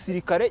ku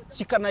gisirikare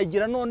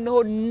kikanagira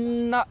noneho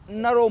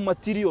na raw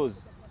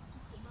materials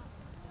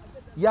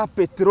ya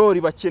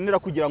petroli bakenera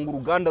kugira ngo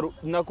uruganda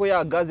nako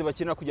ya gaze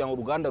bakenera kugira ngo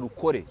uruganda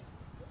rukore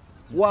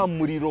wa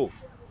muriro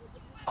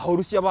aho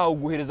Rusiya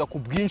bawuguhereza ku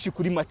bwinshi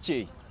kuri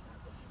makeya.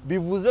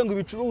 Bivuze ngo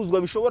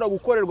ibicuruzwa bishobora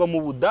gukorerwa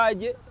mu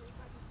Budage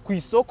ku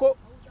isoko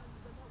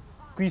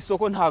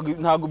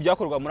ntago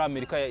byakorwa muri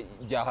Amerika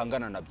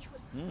byahangana nabyo.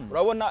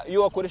 Urabona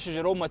iyo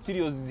wakoresheje raw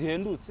materials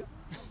zihendutse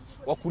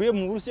wakuriye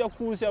mu Burusiya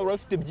ku Burusiya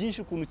urafite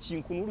byinshi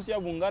kuntu Burusiya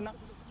bungana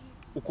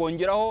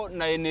ukongeraho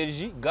na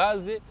energy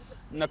gaze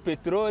na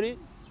petroli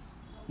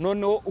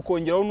noneho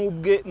ukongeraho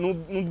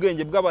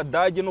n'ubwenge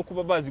bw'Abadage no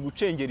kuba bazi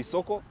gucengera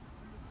isoko.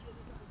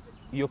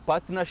 Iyo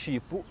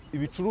partnership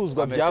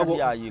ibicuruzwa byabo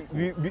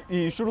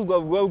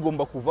ibicuruzwa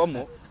bigomba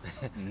kuvamo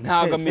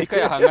ntago Amerika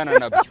yahangana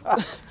nabyo.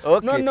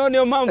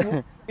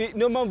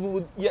 Niyo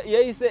mpamvu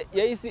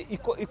yahise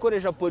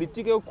ikoresha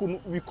politike yo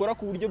bikora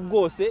ku buryo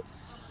bwose.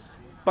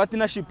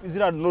 Partnership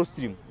zira Nord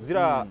Stream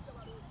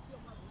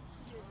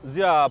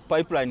zira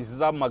pipelines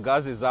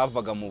z'amagaze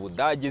zavaga mu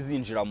Budage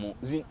zinjira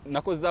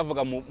nako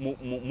zavaga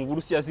mu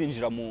Burusiya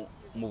zinjira mu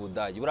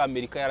Budage. Buri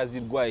Amerika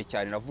yarazirwaye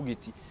cyane navuga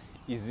iti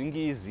izi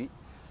ngizi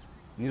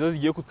nizo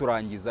zigiye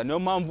kuturangiza. Niyo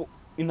mpamvu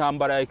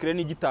intambara ya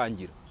Ukraine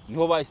igitangira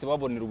niho bahise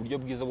babonera uburyo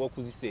bwiza bwo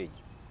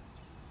kuzisenya.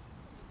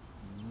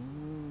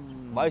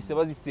 Bahise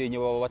bazisenya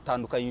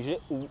batandukanyije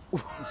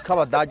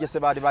k'Abadage se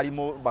bari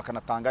barimo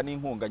bakanatanga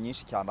n'inkunga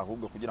nyinshi cyane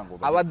ahubwo kugira ngo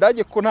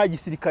Abadage ko nta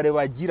gisirikare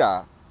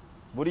bagira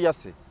buriya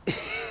se.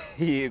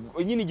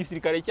 Yego nyine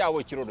igisirikare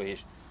cyabo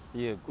kiroroheje.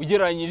 Yego.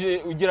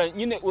 Ugereranyije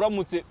nyine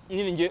uramutse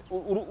nyine nge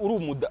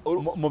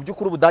mu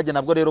by'ukuri Ubudage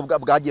nabwo rero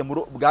bwagiye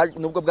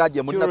nubwo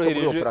bwagiye muri NATO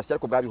muri operation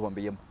ariko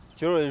bwabihombeyemo.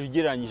 Kiroroheje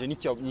ugereranyije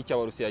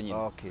n'icy'Abarusiya nyine.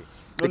 Okay.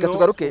 Reka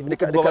tugaruke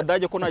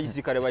Abadage ko nta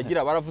gisirikare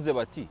bagira baravuze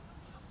bati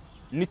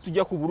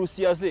nitujya ku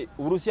Burusiya se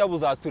Uburusiya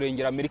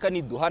buzaturengera Amerika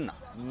niduhana.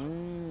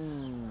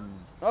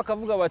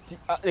 Bakavuga bati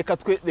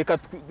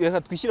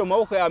reka twishyire mu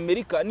maboko ya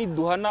Amerika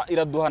niduhana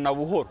iraduhana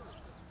buhoro.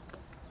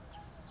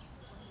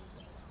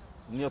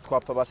 Niyo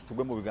twapfa basi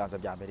tugwe mu biganza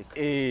bya Amerika.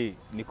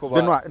 Niko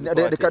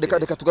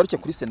reka tugaruke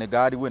kuri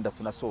Senegal wenda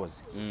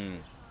tunasoze.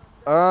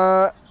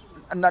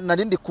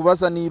 Narindi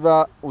kubaza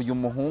niba uyu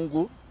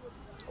muhungu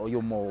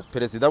uyu mu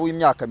perezida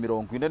w'imyaka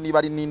 40 niba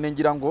ari nine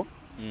ngira ngo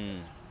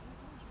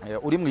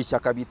uri mu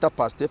ishyaka bita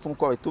PASTEF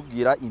nkuko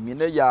babitubwira,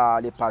 imine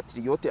ya les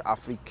patriotes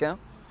africains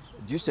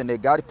du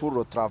Sénégal pour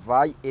le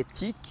travail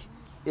éthique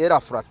et la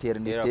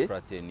fraternité.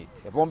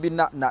 Bombi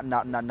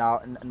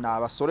na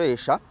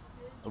basoresha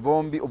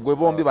bombi, ubwo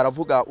bombi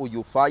baravuga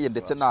uyu Faye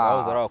ndetse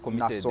na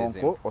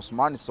Sonko,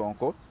 Osman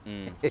Sonko.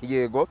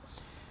 Yego.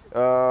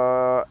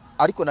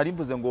 Ariko nari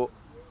mvuze ngo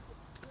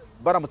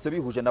baramutse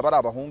bihuje na bari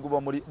abahungu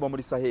bo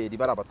muri Saheli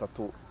bari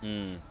batatu,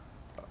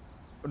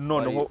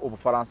 noneho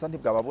Ubufaransa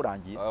ntibwaba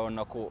burangiye.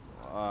 Abona ko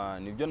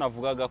nibyo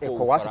navugaga ko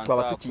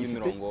Ubufaransa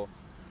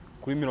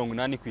kuri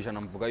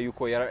 80% mvuga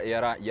yuko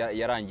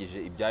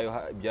yarangije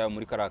ibyayo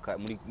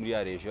muri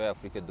ya region ya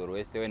Afrique de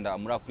l'Ouest, wenda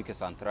muri Afrique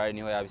Centrale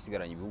niho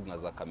yabisigaranye ibihugu nka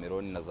za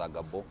Cameroon na za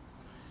Gabon,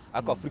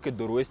 ariko Afrique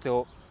de l'Ouest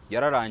ho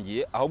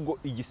yararangiye, ahubwo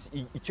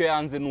icyo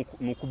yanze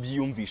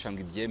nukubyiyumvisha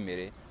ngo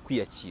ibyemere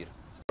kwiyakira.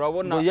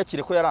 Urabona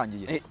yakire ko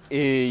yarangiye,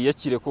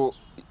 yakire ko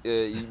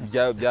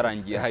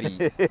byarangiye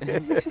hari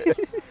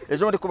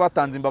ejo muri ko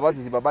batanze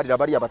imbabazi zibabarira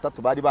bari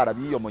batatu bari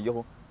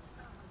barabiyomoyeho.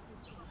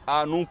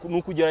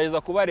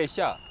 Nukugerageza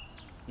kubareshya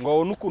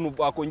ngo n'ukuntu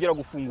bakongera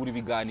gufungura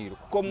ibiganiro,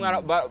 kuko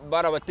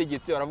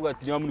barabategetse baravuga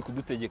ati niba muri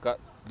kudutegeka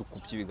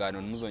dukupye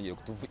ibiganiro ntuzongere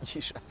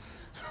kutuvugisha.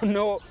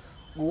 No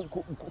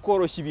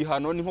koroshya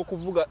ibihano ni nko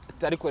kuvuga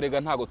ariko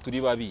rega ntago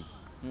turi babi.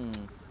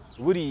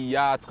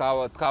 Buriya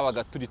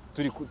twabaga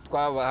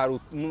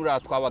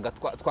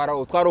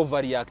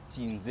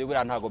twaroverreactinze,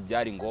 buriya ntago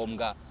byari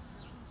ngombwa,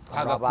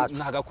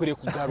 ntagakwiye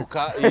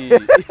kugaruka.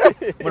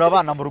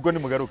 Murabana mu rugo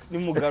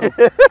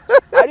nimugaruke.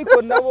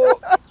 Ariko nabo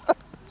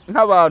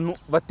nk'abantu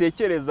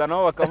batekereza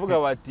nabo bakavuga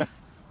bati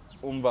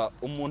umva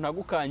umuntu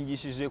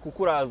agukangishije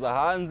kukuraza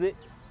hanze,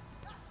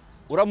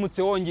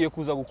 uramutse wongeye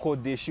kuza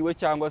gukodesha iwe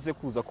cyangwa se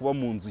kuza kuba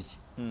mu nzu ye,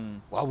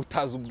 waba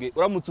utazi ubwe.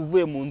 Uramutse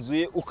uvuye mu nzu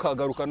ye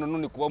ukagaruka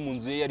none kuba mu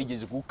nzu ye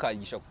yarigeje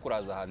kugukangisha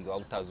kukuraza hanze,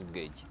 waba utazi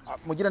ubwenge.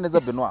 Mugira neza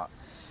Benoit,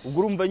 ubwo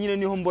urumva nyine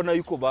niho mbona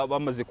yuko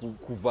bamaze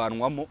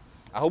kuvanwamo,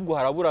 ahubwo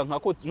harabura nka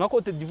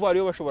Cote d'Ivoire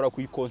yo bashobora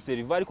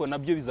kuyikonserva, ariko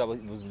nabyo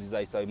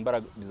bizabasaba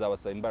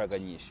imbaraga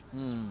nyinshi.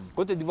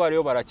 Cote d'Ivoire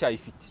yo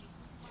baracyayifite,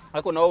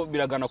 ariko nabo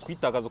biragana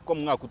kwitakaza kuko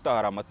mu mwaka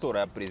utahara amatora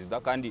ya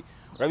perezida, kandi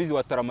urabizi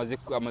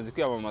amaze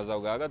kwiyamamaza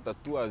bwa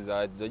gatatu,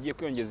 agiye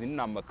kwiyongeza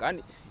inama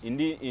kandi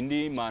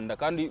indi manda,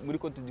 kandi muri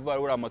Cote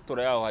d'Ivoire uri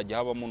amatora yaho hajya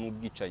habamo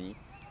n'ubwicanyi,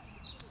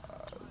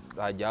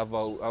 hajya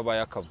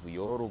habaye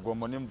akavuyo,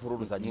 urugomo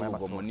n'imvururu za nyuma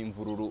y'amatora. Urugomo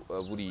n'imvururu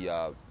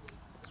buriya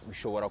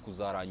bishobora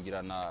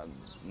kuzarangirana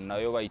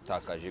nayo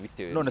bayitakaje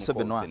bitewe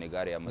n'uko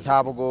Senegal yamaze.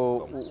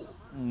 Ntabwo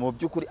mu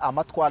by'ukuri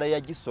amatwara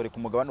ya gisore ku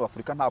mugabane wa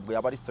Afrika ntabwo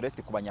yaba ari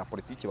threat ku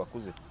banyapolitiki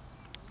bakuze.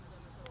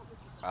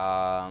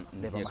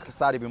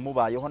 Makisari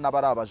bimubayeho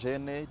n'abari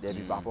abajene,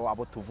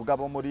 abo tuvuga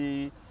bo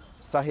muri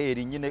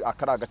Saheli nyine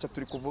akari agace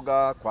turi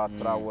kuvuga kwa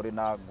Traore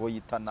na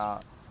Goyita na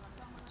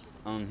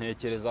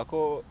ntekereza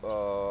ko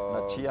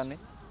na Chiane.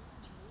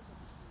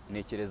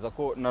 Nekereza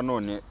ko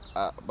nanone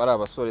bari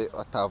abasore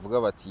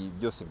atavuga bati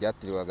byose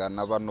byatiriwaga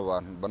na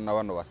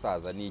bano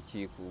basaza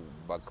n'iki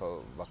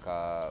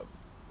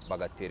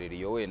bagaterera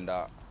iyo,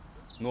 wenda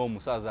n'uwo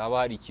musaza haba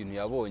hari ikintu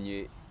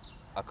yabonye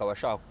akaba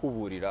ashaka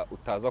kuburira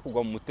utaza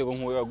kugwa mu mutego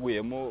nk'uwo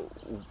yaguyemo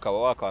ukaba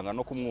wakanga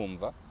no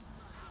kumwumva.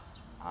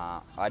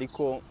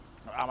 Ariko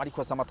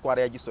se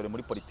amatwara ya gisore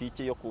muri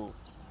politiki yo ku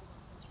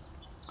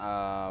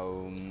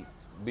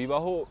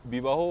bibaho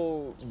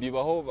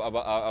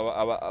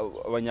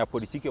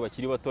abanyapolitike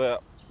bakiri batoya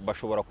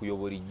bashobora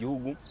kuyobora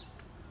igihugu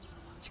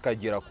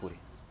kikagera kure.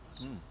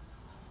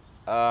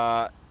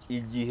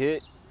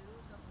 Igihe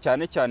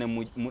cyane cyane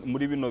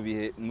muri bino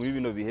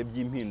bihe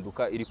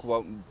by'impinduka iri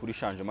kuba kuri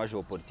changement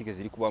géopolitique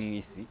ziri kuba mu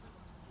isi,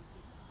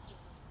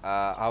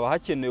 haba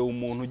hakenewe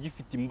umuntu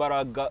ugifite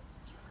imbaraga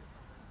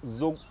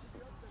zo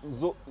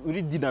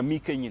uri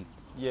dynamique nyine.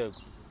 Yego.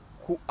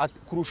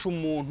 Kurusha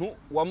umuntu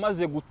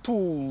wamaze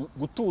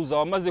gutuza,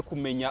 wamaze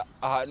kumenya.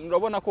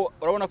 Urabona ko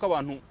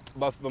abantu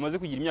bamaze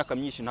kugira imyaka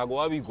myinshi ntago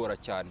wabigora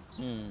cyane.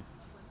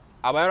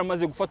 Aba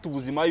yaramaze gufata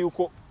ubuzima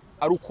yuko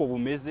ari uko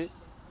bumeze,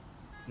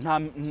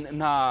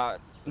 nta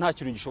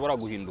kintu gishobora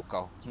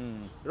guhindukaho.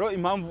 Rero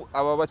impamvu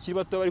aba bakiri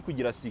bato bari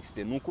kugira success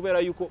ni ukubera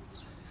yuko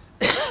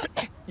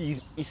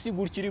isi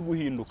gutya iri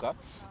guhinduka,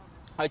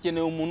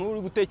 hakenewe umuntu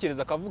uri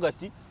gutekereza akavuga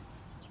ati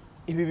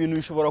ibi bintu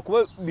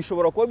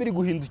bishobora kuba biri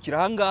guhindukira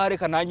ahangaha,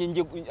 reka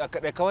nanjye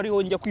reka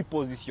bariho njya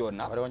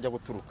kwipozisiyona, bariho njya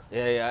guturuka,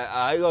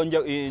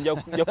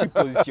 njya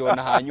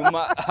kwipozisiyona,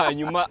 hanyuma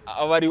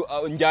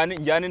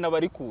njyane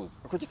n'abari kuza.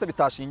 Kuko se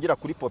bitashingira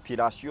kuri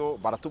population,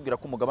 baratubwira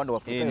ko umugabane wa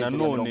Afrika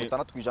hejuru ya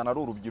 60% ari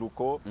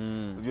urubyiruko.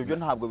 Ibyo byo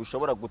ntabwo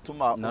bishobora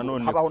gutuma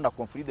habaho na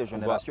conflit de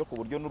generation ku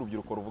buryo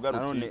n'urubyiruko ruvuga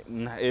ruti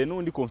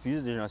n'undi conflit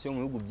de generation mu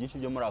bihugu byinshi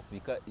byo muri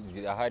Afrika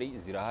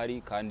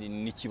zirahari kandi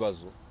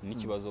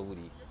n'ikibazo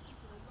buri.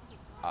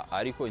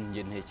 Ariko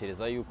nge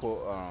ntekereza yuko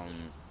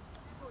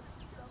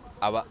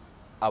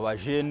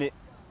abajene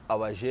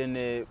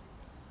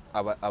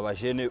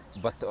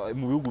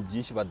mu bihugu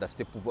byinshi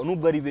badafite pouvoir,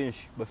 nubwo ari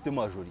benshi bafite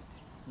majorité,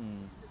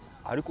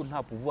 ariko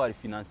nta pouvoir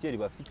financier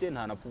bafite,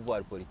 nta na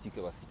pouvoir politique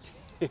bafite.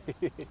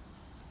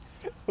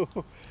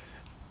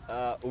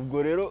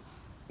 ubwo rero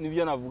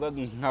nibyo navuga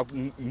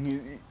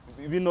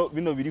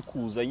bino biri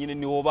kuza nyine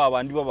niho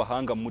babandi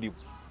b'abahanga muri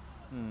bo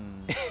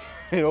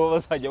rero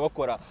bazajya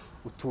bakora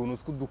utuntu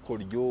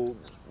tw'udukoryo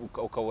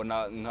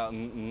ukabona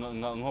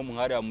nko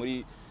mwariya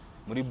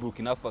muri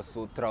Burkina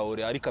Faso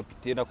Traoré ari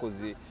kapitene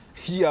akoze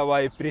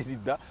yabaye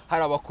perezida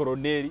hari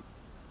abakoroneri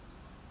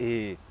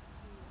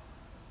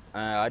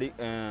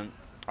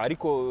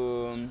ariko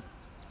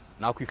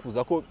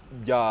nakwifuza ko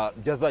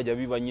byazajya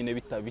biba nyine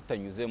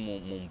bitanyuze mu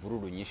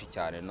mvururu nyinshi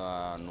cyane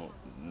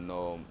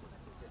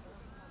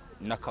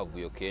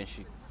n'akavuyo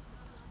kenshi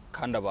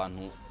kandi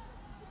abantu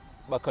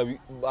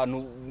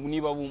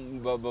niba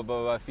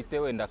bafite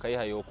wenda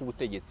akayihayeho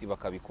k'ubutegetsi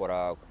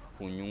bakabikora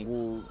ku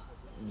nyungu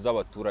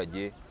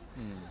z'abaturage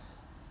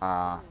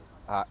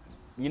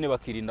nyine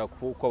bakirinda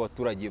ko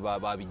abaturage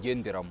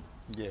babigenderamo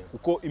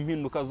kuko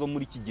impinduka zo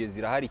muri iki gihe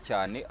zirahari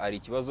cyane hari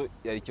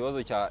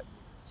ikibazo cya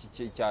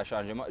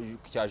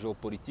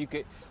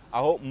geopolitique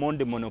aho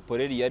monde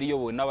monopolaire yari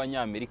iyobowe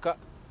n'abanyamerika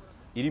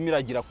irimo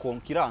iragira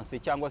concurrence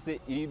cyangwa se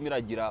irimo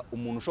iragira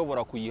umuntu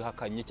ushobora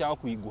kuyihakanya cyangwa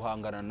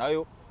kuyiguhangana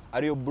nayo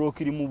ariyo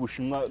bloc irimo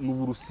Ubushinwa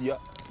n'Uburusiya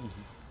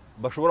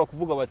bashobora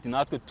kuvuga bati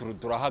natwe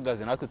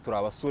turahagaze natwe turi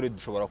abasore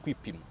dushobora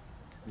kwipima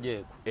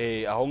yego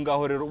aho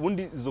ngaho rero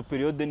ubundi izo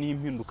periode ni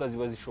impinduka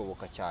ziba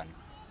zishoboka cyane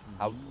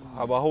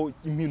habaho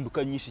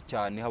impinduka nyinshi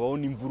cyane habaho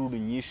n'imvururu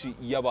nyinshi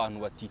iyo abantu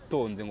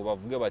batitonze ngo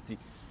bavuge bati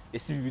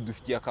ese ibi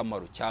bidufitiye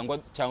akamaro cyangwa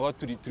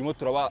turimo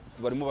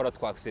barimo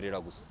baratwakserera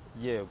gusa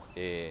yego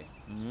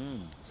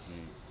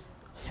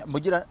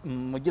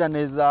mugira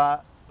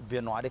neza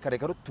Benoit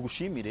reka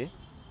tugushimire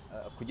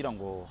kugira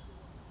ngo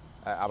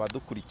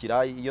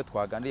abadukurikira iyo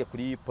twaganiriye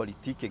kuri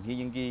politike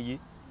nk'iyi ngiyi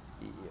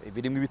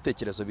birimo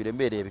ibitekerezo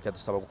biremereye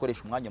bikadusaba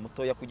gukoresha umwanya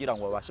mutoya kugira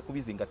ngo babashe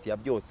kubizingatira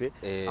byose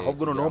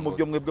ahubwo noneho mu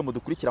byo mwebwe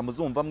mudukurikira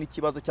muzumva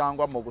mw'ikibazo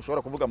cyangwa mu gushobora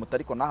kuvuga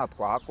mutariko naha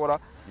twahakora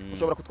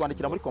ushobora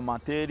kutwandikira muri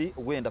commentaire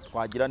wenda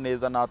twagira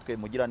neza natwe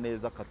mugira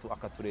neza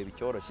akatureba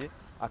icyoroshye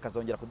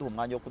akazongera kuduha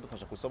umwanya wo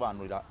kudufasha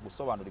gusobanurira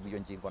iyo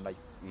ngingo nayo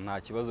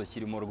nta kibazo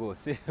kirimo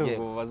rwose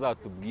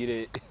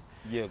bazatubwire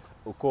yego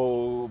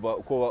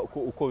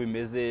uko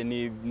bimeze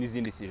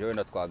n'izindi sije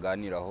wenda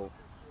twaganiraho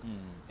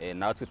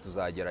natwe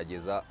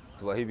tuzagerageza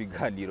tubaho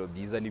ibiganiro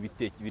byiza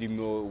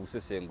birimo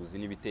ubusesenguzi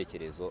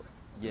n'ibitekerezo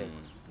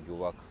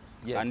byubaka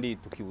kandi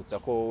tukibutsa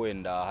ko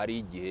wenda hari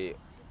igihe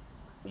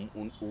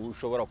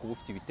ushobora kuba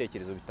ufite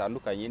ibitekerezo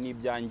bitandukanye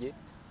n'ibyanjye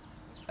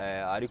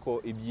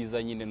ariko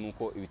ibyiza nyine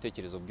nuko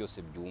ibitekerezo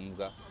byose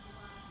byumvwa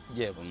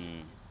yego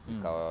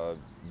bikaba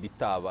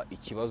bitaba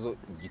ikibazo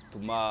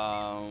gituma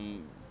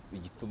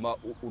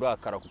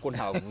urakara kuko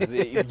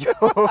ntavuze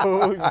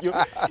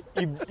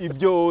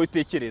ibyo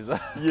utekereza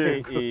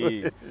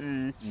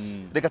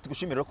reka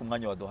tugushimire ku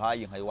mwanya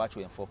waduhaye nka Iwacu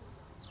Info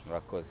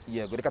murakoze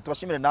yego reka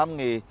tubashimire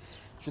namwe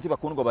inshuti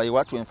bakundwa ba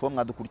Iwacu Info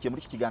mwadukurikiye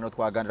muri iki kiganiro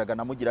twaganiraga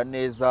na mugira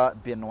neza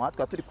Benoit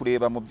twa turi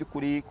kureba mu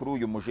by'ukuri kuri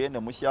uyu mujene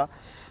mushya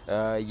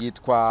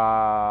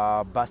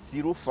yitwa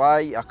Basiru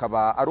Faye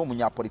akaba ari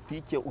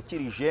umunyapolitike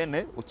ukiri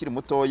jeune ukiri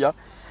mutoya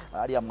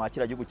ariya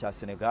mwakira gihugu cya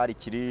Senegal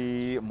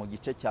kiri mu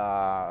gice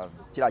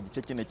kiriya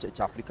gice kine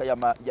cya Afrika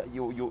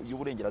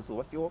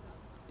y'uburengerazuba siho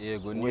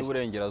yego ni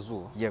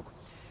uburengerazuba yego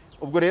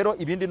ubwo rero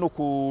ibindi ni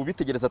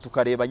ukubitegereza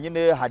tukareba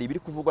nyine hari ibiri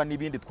kuvugwa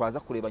n'ibindi twaza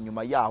kureba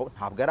nyuma yaho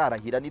ntabwo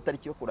ararahira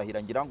n'itariki yo kurahira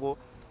ngira ngo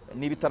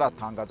niba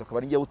itaratangazwa akaba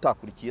ari ngiye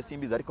utakurikiye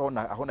simbizi ariko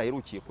aho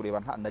naherukiye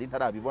kureba nari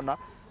ntarabibona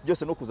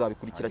byose no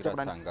kuzabikurikira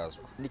cyangwa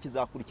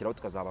n'ikizakurikiraho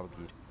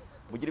tukazababwira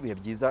mugire ibihe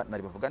byiza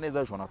nari bavuga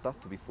neza Jonathan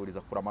tubifuriza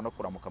kurama no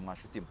kuramuka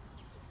mwashutima